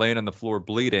dazed, laying on the floor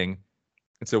bleeding.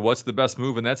 And so, what's the best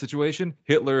move in that situation?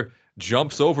 Hitler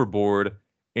jumps overboard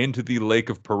into the lake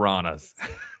of piranhas.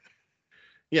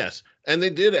 Yes, and they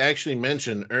did actually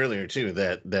mention earlier too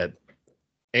that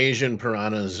Asian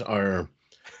piranhas are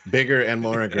bigger and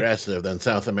more aggressive than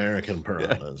South American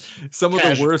piranhas. Yeah. Some of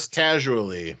the worst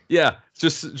casually. Yeah,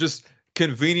 just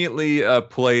conveniently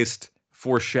placed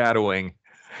foreshadowing.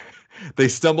 They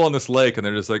stumble on this lake and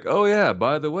they're just like, "Oh yeah,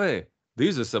 by the way,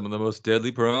 these are some of the most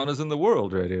deadly piranhas in the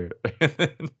world right here."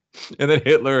 And then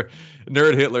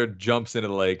Nerd Hitler jumps into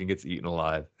the lake and gets eaten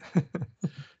alive.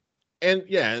 And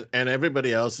yeah, and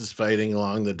everybody else is fighting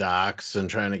along the docks and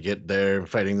trying to get there,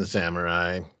 fighting the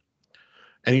samurai.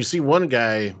 And you see one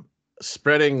guy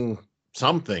spreading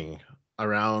something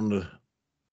around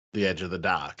the edge of the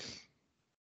dock.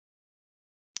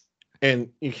 And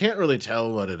you can't really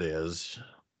tell what it is.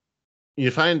 You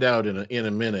find out in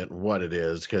a minute what it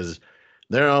is, because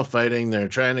they're all fighting. They're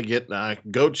trying to get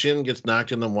knocked. Goat Chin gets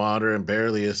knocked in the water and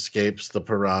barely escapes the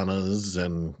piranhas.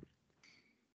 And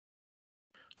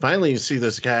finally, you see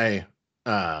this guy.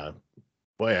 Boy,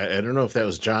 I don't know if that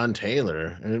was John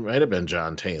Taylor. It might have been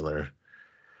John Taylor.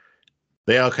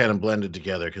 They all kind of blended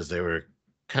together because they were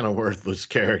kind of worthless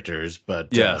characters. But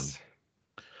Yes.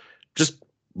 just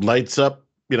lights up,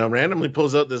 randomly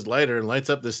pulls out this lighter and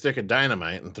lights up this stick of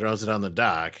dynamite and throws it on the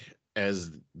dock as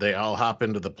they all hop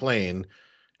into the plane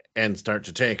and start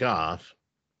to take off.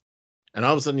 And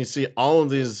all of a sudden you see all of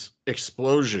these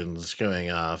explosions going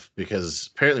off because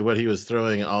apparently what he was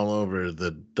throwing all over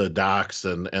the docks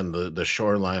and the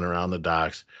shoreline around the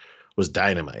docks was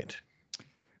dynamite.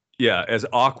 Yeah, as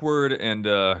awkward and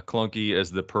clunky as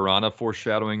the piranha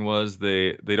foreshadowing was,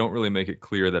 they don't really make it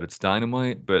clear that it's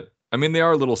dynamite, but I mean they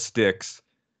are little sticks.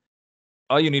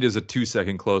 All you need is a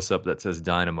 2-second close up that says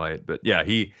dynamite. But yeah,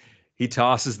 he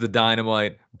tosses the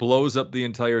dynamite, blows up the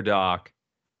entire dock.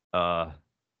 Uh,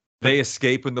 But they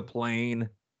escape in the plane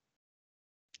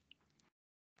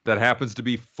that happens to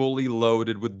be fully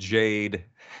loaded with jade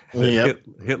that yep,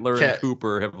 Hitler and Cat,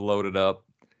 Cooper have loaded up.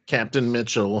 Captain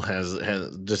Mitchell has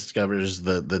discovers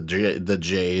the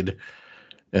jade,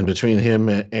 and between him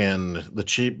and the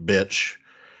cheap bitch,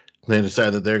 they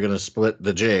decide that they're going to split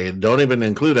the jade. Don't even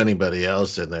include anybody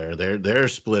else in there. They're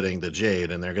splitting the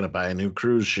jade, and they're going to buy a new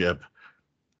cruise ship,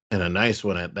 and a nice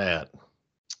one at that.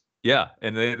 Yeah,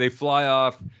 and they fly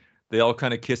off. They all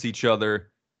kind of kiss each other.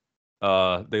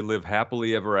 They live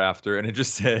happily ever after, and it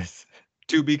just says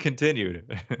to be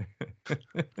continued.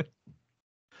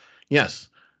 Yes,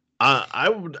 I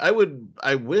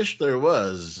wish there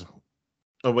was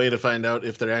a way to find out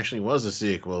if there actually was a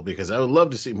sequel, because I would love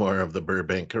to see more of the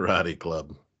Burbank Karate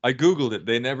Club. I Googled it.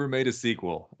 They never made a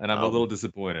sequel, and I'm a Um, little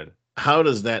disappointed. how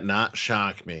does that not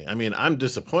shock me? I mean, I'm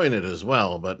disappointed as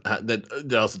well, but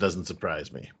that also doesn't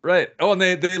surprise me. Right. Oh, and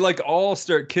they like all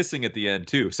start kissing at the end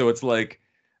too. So it's like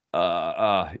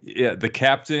yeah, the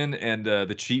captain and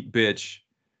the cheap bitch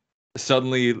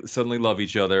suddenly love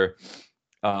each other.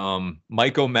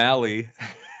 Mike O'Malley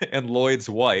and Lloyd's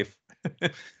wife,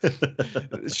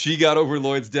 she got over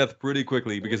Lloyd's death pretty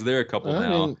quickly because they're a couple I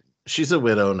now. mean, she's a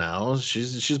widow now.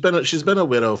 She's been a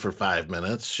widow for 5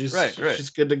 minutes. Right, right. She's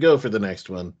good to go for the next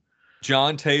one.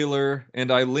 John Taylor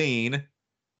and Eileen,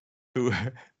 who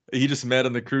he just met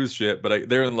on the cruise ship, but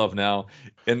they're in love now.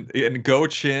 And Go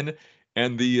Chin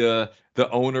and the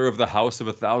owner of the House of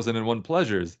 1,001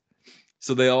 Pleasures.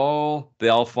 So they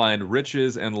all find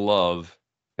riches and love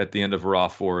at the end of Raw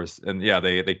Force. And yeah,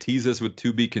 they tease us with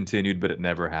to be continued, but it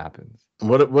never happens.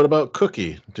 What about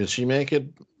Cookie? Did she make it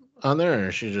on there, or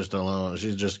is she just alone?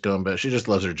 She's just going back. She just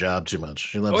loves her job too much.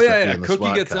 She Oh loves yeah, yeah. being the Cookie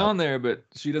SWAT gets cop. on there, but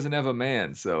she doesn't have a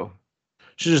man, so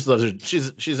She just loves her.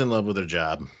 She's in love with her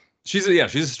job. she's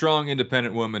a strong,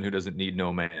 independent woman who doesn't need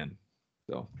no man.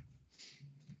 So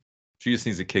she just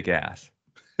needs to kick ass.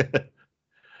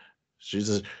 She's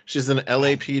an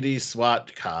LAPD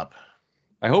SWAT cop.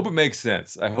 I hope it makes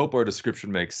sense. I hope our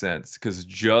description makes sense because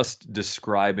just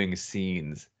describing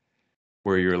scenes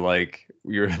where you're like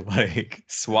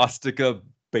swastika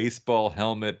baseball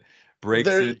helmet breaks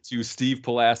There, into Steve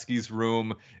Pulaski's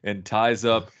room and ties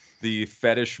up the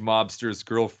fetish mobster's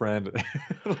girlfriend.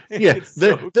 yeah, It's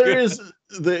so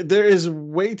good. there is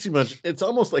way too much. It's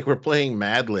almost like we're playing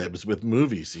Mad Libs with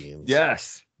movie scenes.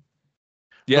 Yes.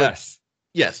 But Yes.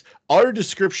 yes, our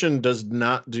description does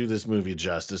not do this movie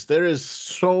justice. There is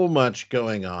so much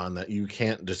going on that you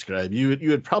can't describe. You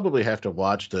would probably have to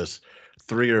watch this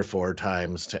 3 or 4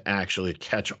 times to actually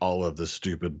catch all of the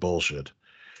stupid bullshit.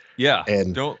 Yeah.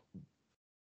 And Don't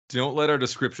let our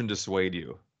description dissuade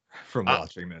you from I,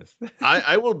 watching this.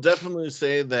 I will definitely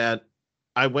say that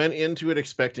I went into it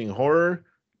expecting horror,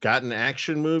 got an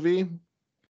action movie.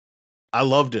 I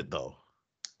loved it though.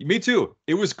 Me too.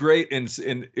 It was great and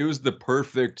it was the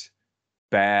perfect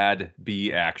bad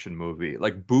B action movie.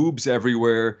 Like boobs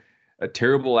everywhere,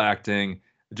 terrible acting,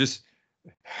 just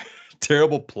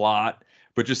terrible plot,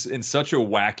 but just in such a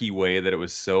wacky way that it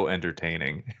was so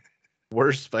entertaining.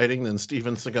 Worse fighting than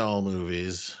Steven Seagal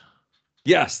movies.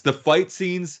 Yes, the fight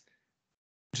scenes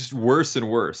just worse and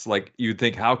worse. Like you'd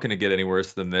think, how can it get any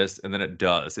worse than this? And then it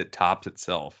does. It tops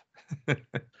itself.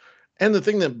 And the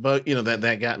thing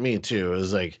that got me too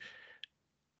is like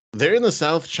they're in the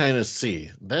South China Sea.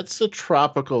 That's a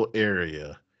tropical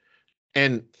area.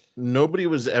 And nobody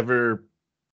was ever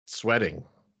sweating.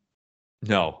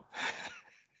 No.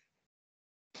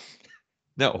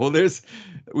 No. Well,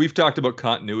 we've talked about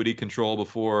continuity control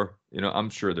before. I'm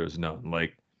sure there's none.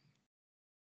 Like,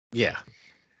 Yeah.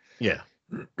 Yeah.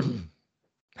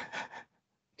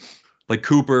 like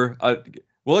Cooper.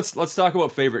 Well, let's talk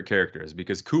about favorite characters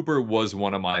because Cooper was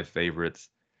one of my favorites,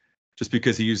 just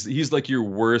because he's like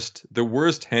the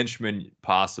worst henchman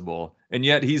possible, and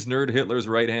yet he's Nerd Hitler's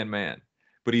right hand man.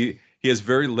 But he has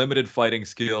very limited fighting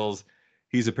skills.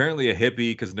 He's apparently a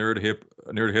hippie because Nerd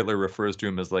Hitler refers to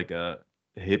him as like a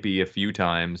hippie a few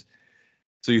times.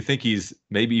 So you think he's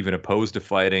maybe even opposed to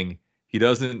fighting. He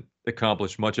doesn't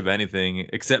accomplish much of anything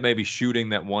except maybe shooting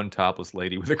that one topless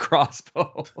lady with a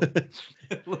crossbow. And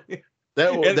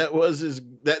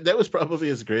That was probably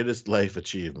his greatest life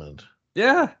achievement.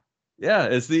 yeah, yeah,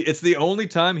 it's the only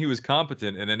time he was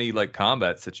competent in any like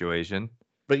combat situation.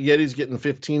 But yet he's getting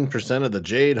 15% of the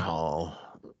Jade Hall.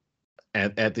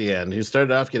 at the end. He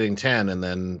started off getting 10, and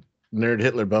then Nerd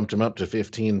Hitler bumped him up to Yeah,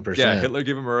 15%. Hitler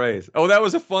gave him a raise. Oh, that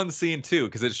was a fun scene too,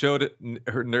 because it showed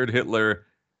her Nerd Hitler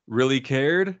really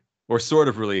cared, or sort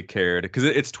of really cared, because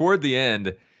it's toward the end,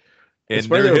 It's and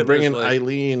where they Nerd were Hitler's bringing like,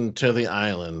 Eileen to the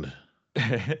island.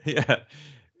 yeah,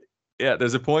 yeah.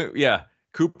 There's a point. Yeah,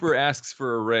 Cooper asks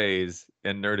for a raise,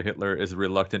 and Nerd Hitler is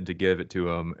reluctant to give it to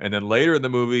him. And then later in the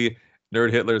movie,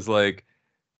 Nerd Hitler's like,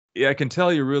 "Yeah, I can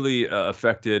tell you're really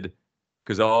affected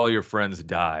because all your friends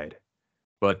died,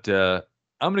 but I'm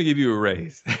gonna give you a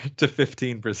raise to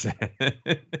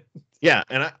 15%." Yeah,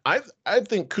 and I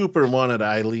think Cooper wanted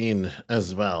Eileen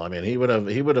as well. I mean, he would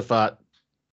have fought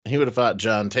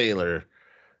John Taylor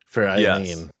for Yes.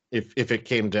 Eileen if it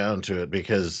came down to it,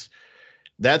 because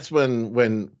that's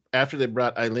when after they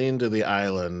brought Eileen to the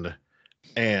island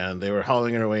and they were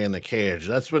hauling her away in the cage,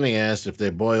 that's when he asked if they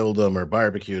boiled them or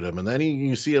barbecued them, and then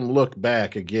you see him look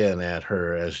back again at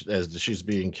her as she's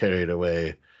being carried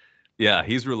away. Yeah,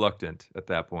 he's reluctant at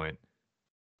that point.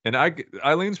 And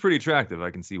Eileen's pretty attractive. I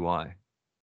can see why.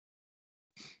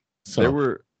 There So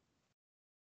were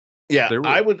yeah, there were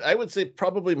I would say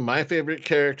probably my favorite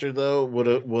character though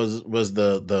was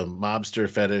the mobster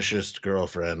fetishist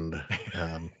girlfriend.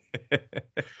 Um, That's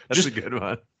a just good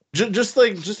one.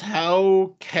 just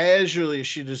how casually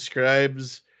she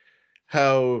describes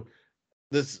how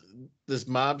this this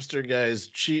mobster guy's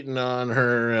cheating on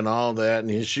her and all that,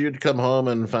 and she would come home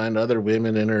and find other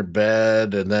women in her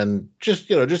bed, and then just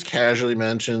casually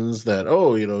mentions that,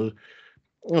 oh,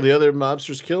 well, the other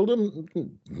mobsters killed him.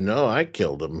 No, I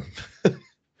killed him.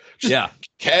 Just Yeah,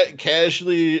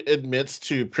 casually admits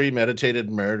to premeditated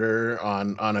murder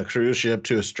on a cruise ship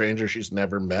to a stranger she's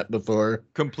never met before.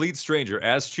 complete stranger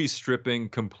as she's stripping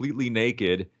completely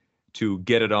naked to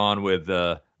get it on with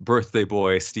birthday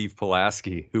boy Steve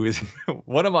Pulaski, who is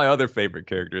one of my other favorite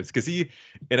characters because he,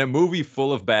 in a movie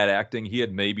full of bad acting, he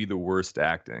had maybe the worst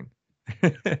acting,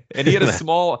 and he had a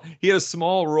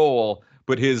small role,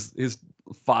 but his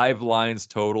 5 lines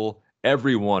total,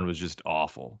 every one was just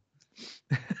awful.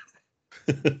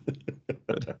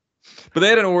 But they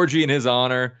had an orgy in his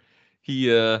honor. He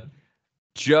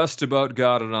just about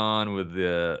got it on with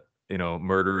the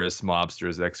murderous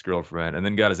mobster's ex-girlfriend, and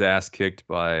then got his ass kicked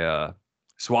by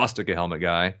swastika helmet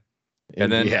guy.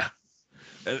 And then Yeah.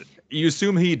 uh, you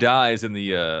assume he dies in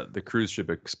the cruise ship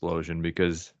explosion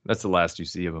because that's the last you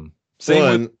see of him. Same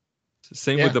with One.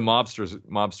 same with Yeah. the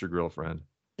mobster girlfriend.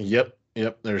 Yep.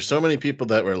 Yep. There's so many people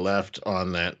that were left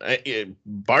on that.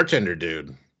 Bartender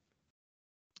dude.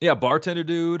 Yeah, bartender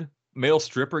dude, male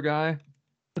stripper guy.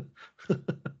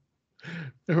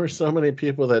 There were so many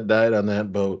people that died on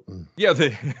that boat. Yeah,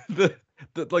 the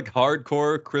the like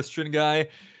hardcore Christian guy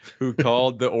who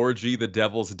called the orgy the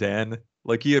devil's den.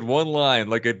 Like he had one line,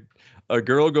 like a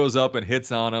girl goes up and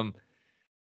hits on him,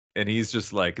 and he's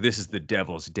just like, "This is the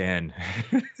devil's den."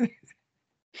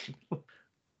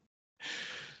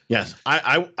 Yes,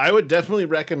 I would definitely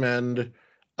recommend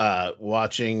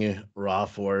watching Raw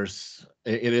Force.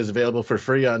 It is available for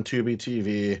free on Tubi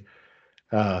TV.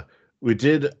 Uh,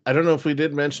 I don't know if we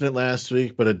did mention it last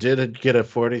week, but it did get a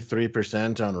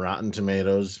 43% on Rotten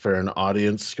Tomatoes for an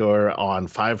audience score on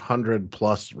 500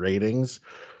 plus ratings.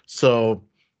 So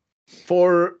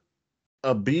for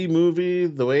a B movie,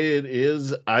 the way it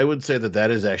is, I would say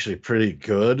that is actually pretty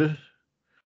good.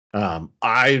 Like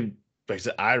I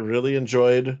said, I really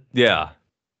enjoyed. Yeah.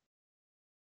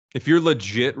 If you're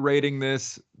legit rating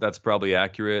this, that's probably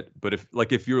accurate. But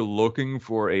if you're looking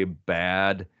for a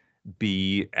bad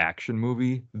B action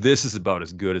movie, this is about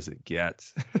as good as it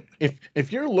gets.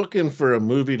 If you're looking for a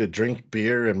movie to drink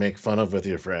beer and make fun of with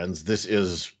your friends, this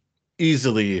is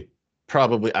easily,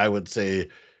 probably, I would say,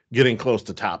 getting close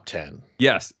to top 10.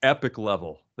 Yes, epic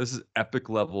level. This is epic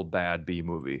level bad B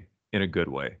movie in a good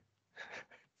way.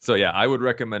 So yeah, I would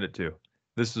recommend it too.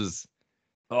 This was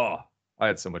oh, I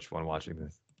had so much fun watching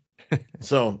this.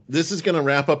 So this is going to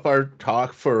wrap up our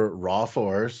talk for Raw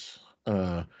Force.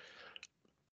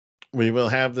 We will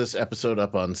have this episode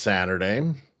up on Saturday.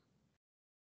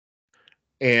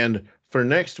 And for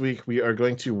next week, we are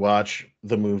going to watch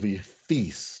the movie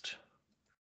Feast,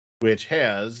 which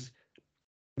has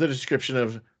the description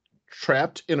of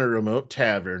trapped in a remote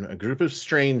tavern, a group of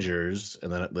strangers,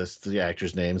 and then it lists the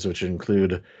actors' names, which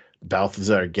include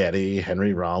Balthazar Getty,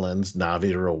 Henry Rollins,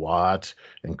 Navi Rawat,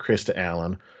 and Krista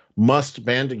Allen, must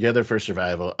band together for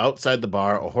survival. Outside the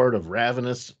bar, a horde of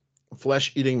ravenous,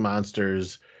 flesh-eating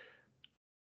monsters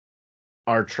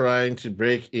are trying to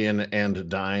break in and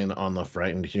dine on the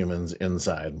frightened humans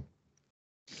inside.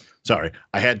 Sorry,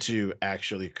 I had to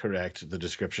actually correct the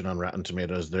description on Rotten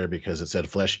Tomatoes there because it said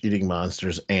flesh-eating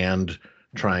monsters and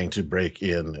trying to break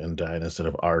in and dine instead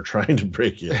of are trying to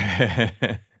break in.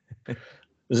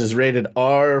 This is rated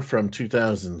R from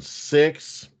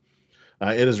 2006.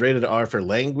 It is rated R for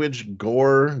language,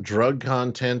 gore, drug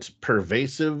content,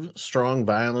 pervasive, strong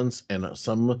violence, and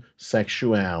some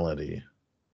sexuality.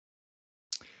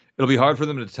 It'll be hard for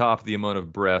them to top the amount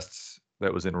of breasts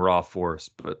that was in Raw Force,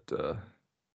 but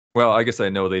well, I guess I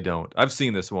know they don't. I've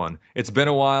seen this one. It's been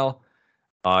a while.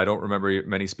 I don't remember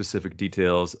many specific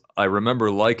details. I remember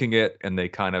liking it, and they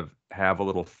kind of have a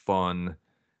little fun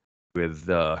with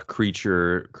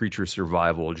creature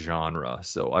survival genre.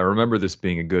 So I remember this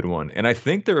being a good one, and I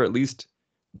think there are at least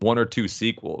one or two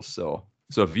sequels. So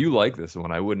if you like this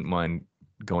one, I wouldn't mind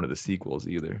going to the sequels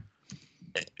either.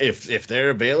 If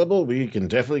they're available, we can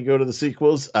definitely go to the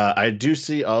sequels. I do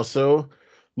see also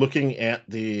looking at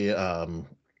the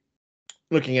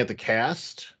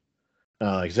cast.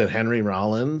 Like I said, Henry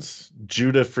Rollins,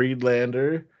 Judah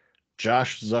Friedlander,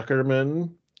 Josh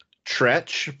Zuckerman,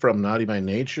 Tretch from Naughty by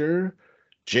Nature,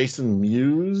 Jason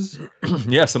Mewes,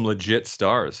 Yeah, some legit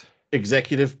stars.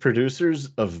 executive producers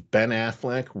of Ben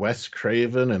Affleck, Wes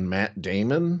Craven, and Matt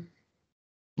Damon.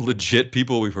 Legit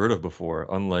people we've heard of before,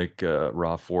 unlike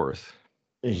Raw Force.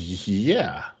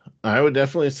 Yeah, I would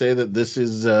definitely say that this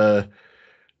is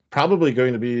probably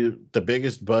going to be the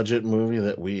biggest budget movie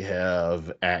that we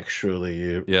have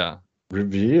actually Yeah.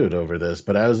 reviewed over this.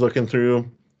 But I was looking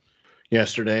through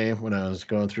yesterday when I was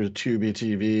going through Tubi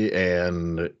TV,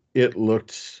 and it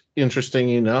looked interesting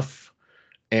enough.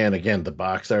 And again, the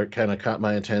box art kind of caught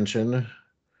my attention.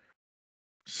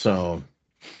 So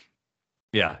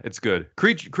Yeah, it's good.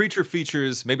 Creature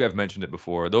features, maybe I've mentioned it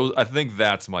before. Those I think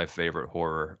that's my favorite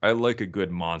horror. I like a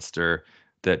good monster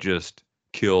that just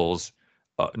kills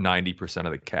 90%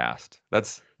 of the cast.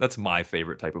 That's my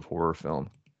favorite type of horror film.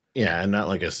 yeah, and not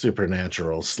like a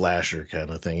supernatural slasher kind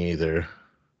of thing either.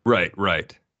 Right,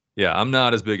 right. Yeah, I'm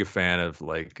not as big a fan of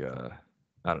like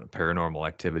I don't know, paranormal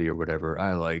activity or whatever.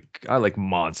 I like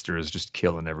monsters just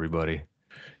killing everybody.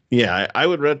 Yeah, I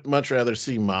would much rather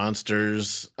see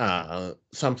monsters,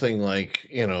 something like,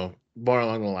 more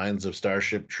along the lines of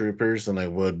Starship Troopers than I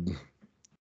would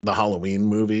the Halloween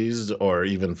movies or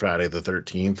even Friday the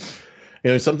 13th.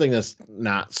 Something that's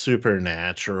not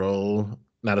supernatural,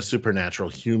 not a supernatural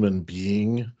human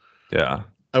being. Yeah.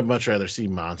 I'd much rather see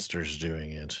monsters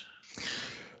doing it.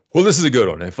 Well, this is a good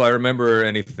one. If I remember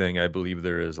anything, I believe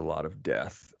there is a lot of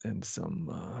death and some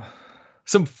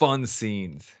fun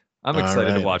scenes. I'm All excited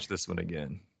to right. watch this one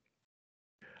again.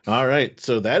 All right.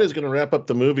 So that is going to wrap up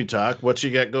the movie talk. What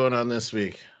you got going on this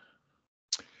week?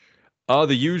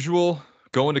 The usual,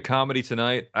 going to comedy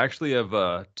tonight. I actually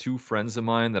have two friends of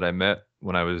mine that I met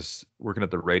when I was working at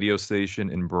the radio station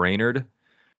in Brainerd.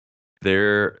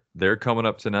 They're coming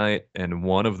up tonight, and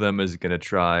one of them is gonna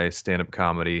try stand-up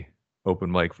comedy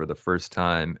open mic for the first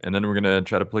time, and then we're gonna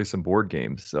try to play some board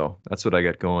games. So that's what I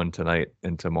got going tonight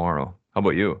and tomorrow. How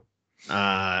about you?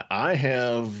 I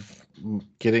have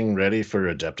getting ready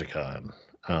for Adepticon.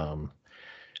 Um,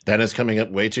 that is coming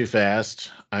up way too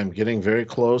fast. I'm getting very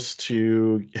close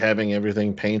to having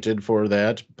everything painted for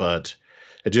that, but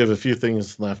I do have a few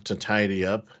things left to tidy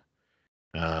up.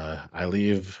 I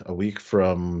leave a week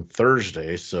from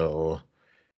Thursday, so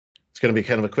it's going to be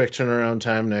kind of a quick turnaround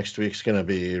time. Next week's going to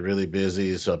be really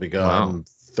busy, so I'll be Wow. gone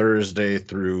Thursday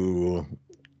through.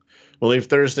 We'll leave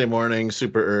Thursday morning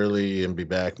super early and be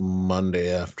back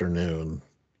Monday afternoon.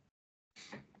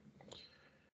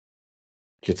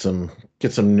 Get some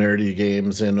get some nerdy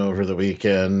games in over the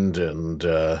weekend, and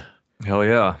Hell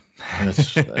yeah.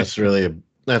 that's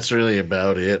really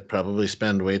about it. Probably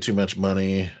spend way too much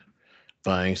money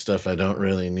buying stuff I don't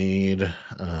really need.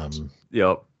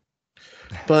 Yep.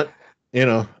 But you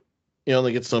know, you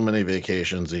only get so many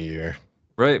vacations a year.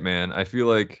 Right, man. I feel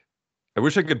like I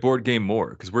wish I could board game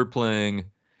more because we're playing.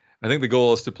 I think the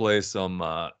goal is to play some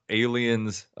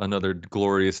Aliens, Another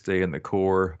Glorious Day in the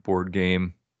Core board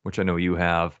game, which I know you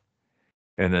have,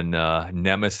 and then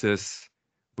Nemesis,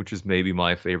 which is maybe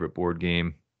my favorite board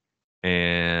game.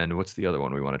 And what's the other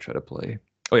one we want to try to play?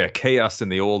 Oh yeah, Chaos in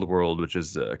the Old World, which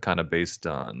is kind of based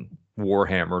on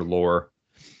Warhammer lore.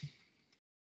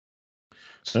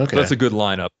 So that's Okay. a good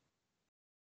lineup.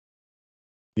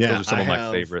 Those Yeah, are some of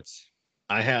my favorites.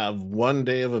 I have one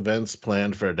day of events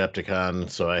planned for Adepticon,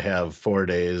 so I have 4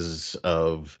 days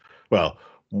of well,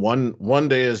 one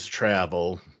day is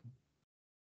travel.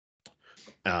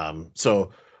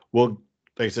 So we'll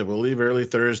like I said, we'll leave early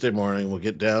Thursday morning. We'll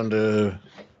get down to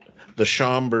the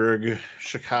Schaumburg,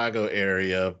 Chicago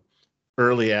area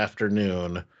early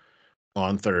afternoon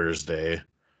on Thursday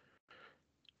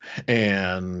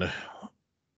and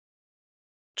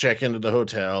check into the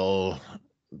hotel,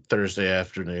 Thursday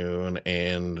afternoon,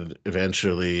 and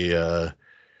eventually we'll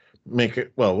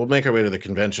make our way to the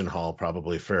convention hall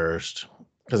probably first,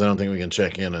 because I don't think we can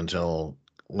check in until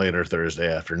later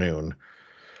Thursday afternoon.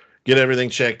 Get everything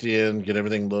checked in, get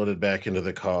everything loaded back into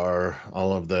the car,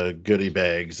 all of the goodie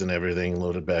bags and everything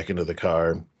loaded back into the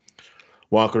car.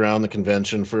 Walk around the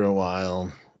convention for a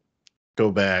while,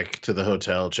 go back to the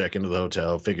hotel, check into the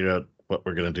hotel, figure out what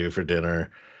we're going to do for dinner.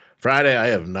 Friday, I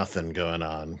have nothing going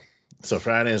on. So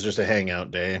Friday is just a hangout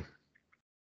day.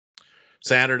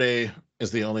 Saturday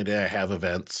is the only day I have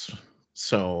events.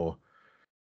 So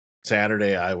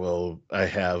Saturday, I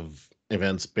have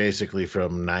events basically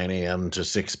from 9 a.m. to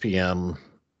 6 p.m.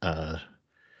 Uh,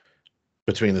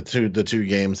 between the two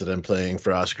games that I'm playing,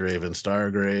 Frostgrave and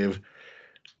Stargrave.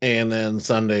 And then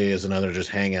Sunday is another just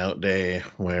hangout day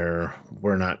where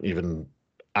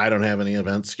I don't have any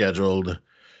events scheduled.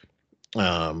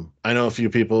 I know a few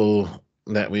people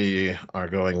that we are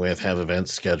going with have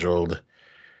events scheduled.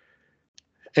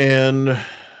 And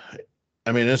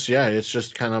I mean, it's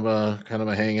just kind of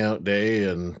a hangout day.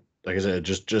 And like I said,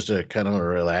 just a kind of a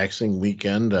relaxing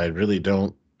weekend. I really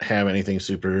don't have anything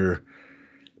super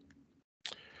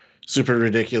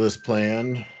ridiculous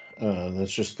planned.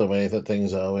 That's just the way that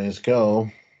things always go.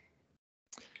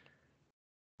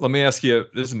 Let me ask you,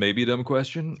 this is maybe a dumb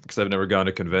question because I've never gone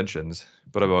to conventions,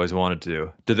 but I've always wanted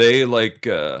to. Do they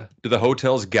do the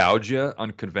hotels gouge you on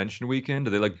convention weekend?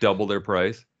 Do they like double their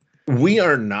price? We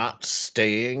are not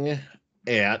staying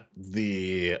at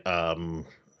the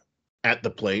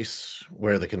place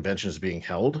where the convention is being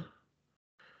held.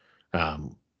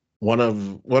 Um, one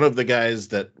of the guys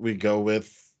that we go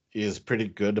with is pretty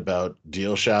good about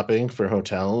deal shopping for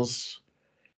hotels,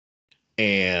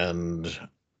 and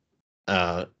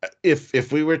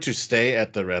if we were to stay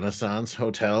at the Renaissance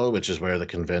Hotel, which is where the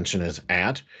convention is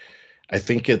at, I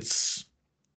think it's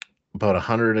about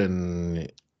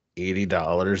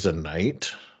 $180 a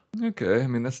night. Okay, I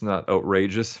mean that's not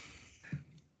outrageous.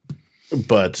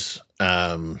 But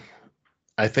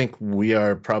I think we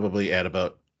are probably at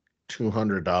about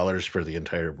 $200 for the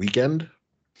entire weekend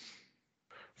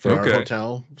for our Okay,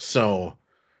 hotel. So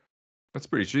that's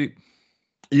pretty cheap.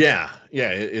 yeah,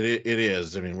 it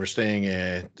is. I mean, we're staying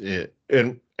at it,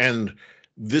 and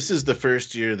this is the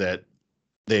first year that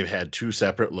they've had two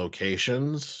separate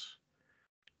locations,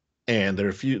 and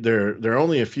they're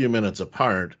only a few minutes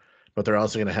apart, but they're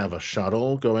also going to have a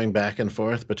shuttle going back and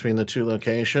forth between the two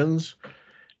locations.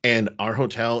 And our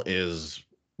hotel is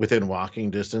within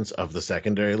walking distance of the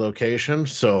secondary location,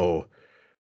 so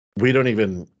we don't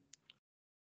even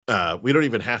we don't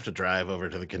even have to drive over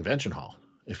to the convention hall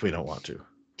if we don't want to.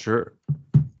 Sure.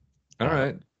 All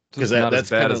right. So Because it's not as that's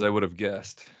bad kind as of I would have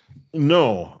guessed.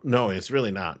 no, it's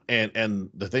really not. And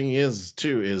the thing is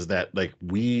too is that like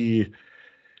we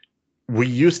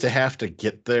used to have to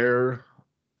get there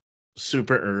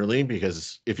super early,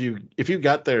 because if you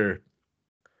got there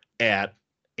at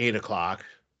 8 o'clock,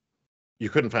 you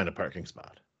couldn't find a parking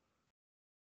spot.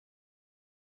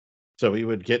 So we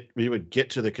would get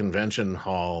to the convention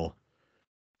hall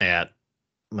at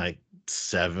like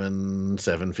 7:15,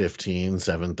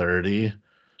 7:30,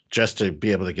 just to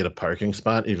be able to get a parking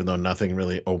spot, even though nothing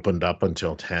really opened up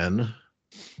until 10.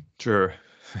 Sure.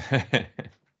 I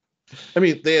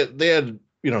mean, they had,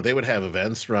 they would have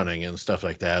events running and stuff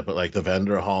like that, but like the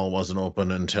vendor hall wasn't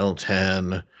open until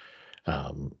 10.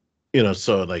 Um,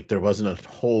 so like there wasn't a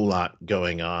whole lot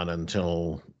going on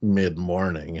until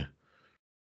mid-morning.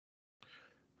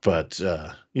 But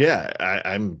yeah,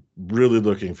 I'm really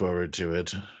looking forward to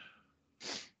it.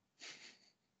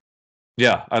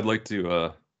 Yeah, I'd like to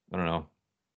I don't know,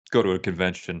 go to a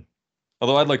convention.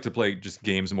 Although I'd like to play just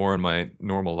games more in my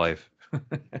normal life.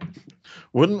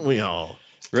 Wouldn't we all?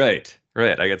 Right.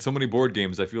 Right. I got so many board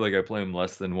games, I feel like I play them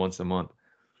less than once a month.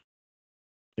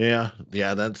 Yeah,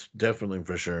 that's definitely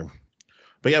for sure.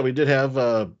 But yeah, we did have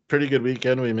a pretty good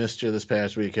weekend. We missed you this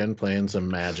past weekend playing some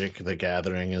Magic: The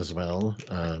Gathering as well.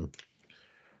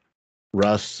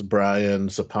 Russ, Brian,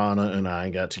 Sapana, and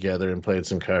I got together and played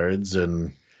some cards,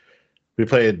 and we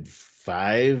played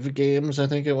 5 games, I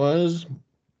think it was.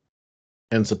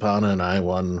 And Sapana and I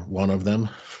won one of them,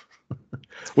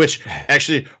 which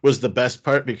actually was the best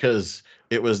part, because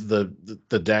it was the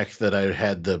deck that I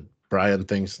had the Brian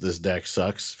thinks this deck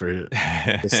sucks for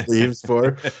the sleeves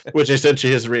for, which I sent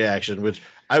you his reaction, which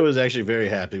I was actually very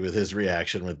happy with his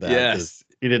reaction with that, because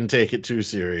Yes. he didn't take it too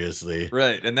seriously.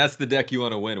 Right. And that's the deck you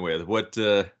want to win with. What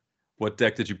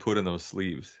deck did you put in those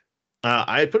sleeves?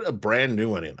 I put a brand new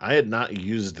one in. I had not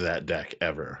used that deck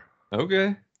ever.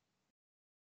 Okay.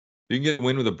 You can get a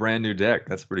win with a brand new deck.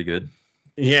 That's pretty good.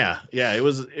 Yeah, it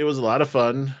was a lot of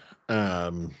fun.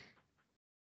 Um,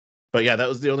 But yeah, that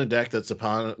was the only deck that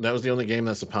was the only game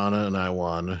that Sapana and I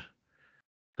won.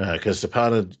 Because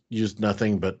Sapana used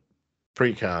nothing but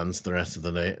precons the rest of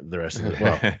the day.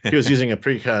 Well, he was using a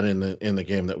precon in the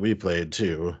game that we played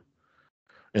too,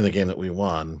 in the game that we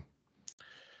won.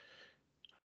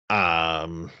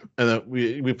 And then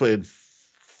we played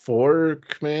 4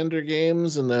 commander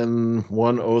games and then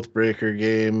 1 Oathbreaker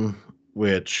game,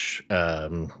 which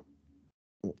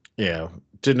yeah,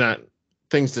 did not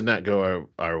things did not go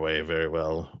our way very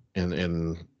well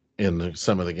in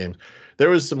some of the games. There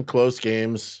was some close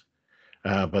games,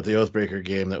 but the Oathbreaker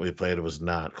game that we played was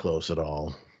not close at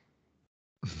all.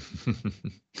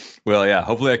 Well, yeah,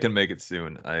 hopefully I can make it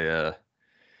soon.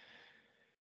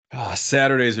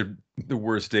 Saturdays are the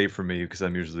worst day for me because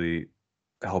I'm usually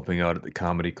helping out at the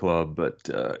comedy club, but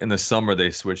in the summer they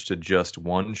switched to just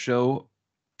one show,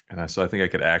 and so I think I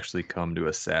could actually come to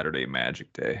a Saturday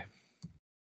Magic Day.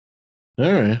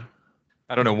 All right.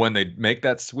 I don't know when they make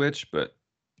that switch, but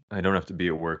I don't have to be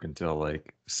at work until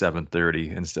like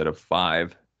 7:30 instead of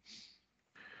 5.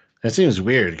 That seems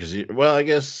weird because well, I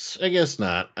guess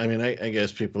not. I mean, I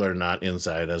guess people are not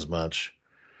inside as much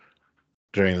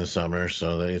during the summer,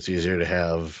 so that it's easier to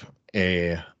have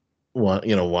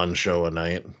one show a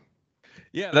night.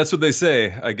 Yeah, that's what they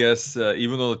say. I guess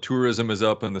even though tourism is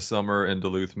up in the summer in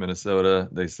Duluth, Minnesota,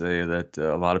 they say that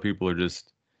a lot of people are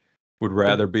just would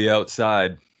rather be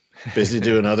outside. Busy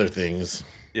doing other things.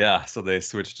 Yeah, so they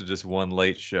switched to just one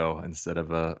late show instead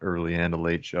of a early and a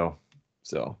late show.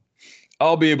 So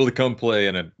I'll be able to come play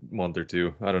in a month or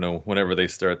two. I don't know, whenever they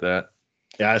start that.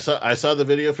 Yeah, I saw the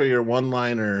video for your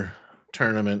one-liner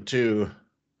tournament too.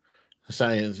 I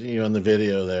saw you on the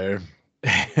video there.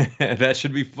 That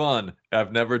should be fun.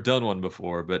 I've never done one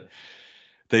before, but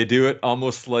they do it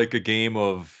almost like a game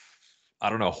of, I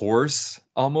don't know, horse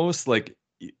almost. Like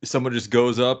someone just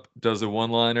goes up, does a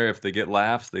one-liner. If they get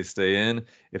laughs, they stay in.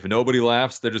 If nobody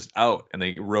laughs, they're just out, and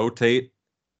they rotate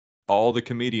all the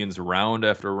comedians round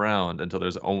after round until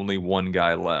there's only one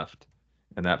guy left,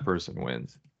 and that person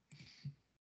wins.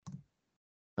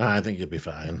 I think you'll be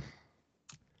fine.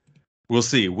 We'll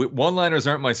see. One-liners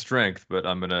aren't my strength, but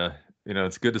I'm gonna,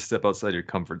 it's good to step outside your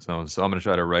comfort zone. So I'm gonna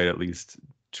try to write at least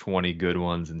 20 good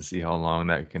ones and see how long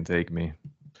that can take me.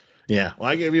 Yeah, well,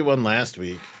 I gave you one last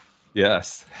week.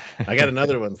 Yes. I got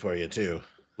another one for you too.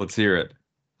 Let's hear it.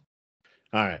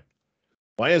 All right.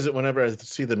 Why is it whenever I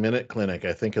see the Minute Clinic,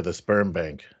 I think of the sperm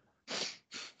bank?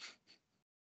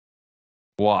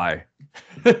 Why?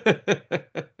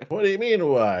 What do you mean,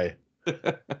 why?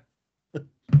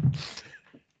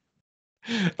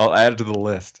 I'll add it to the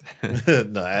list.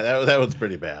 No, that one's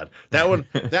pretty bad. That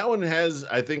one has,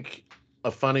 I think,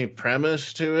 a funny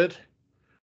premise to it,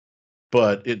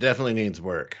 but it definitely needs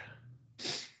work.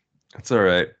 That's all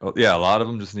right. Oh, yeah, a lot of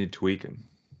them just need tweaking.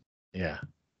 Yeah.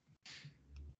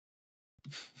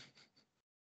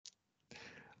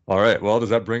 All right. Well, does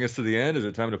that bring us to the end? Is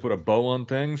it time to put a bow on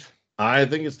things? I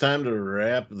think it's time to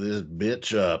wrap this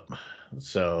bitch up.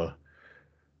 So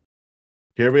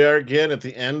here we are again at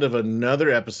the end of another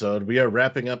episode. We are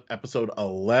wrapping up episode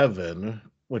 11,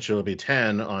 which will be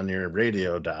 10 on your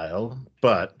radio dial,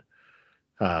 but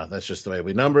that's just the way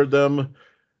we numbered them.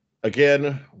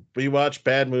 Again, we watch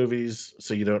bad movies,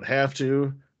 so you don't have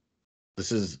to.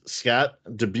 This is Scott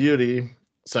DeBeauty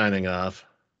signing off.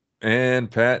 And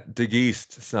Pat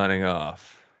DeGeest signing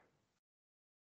off.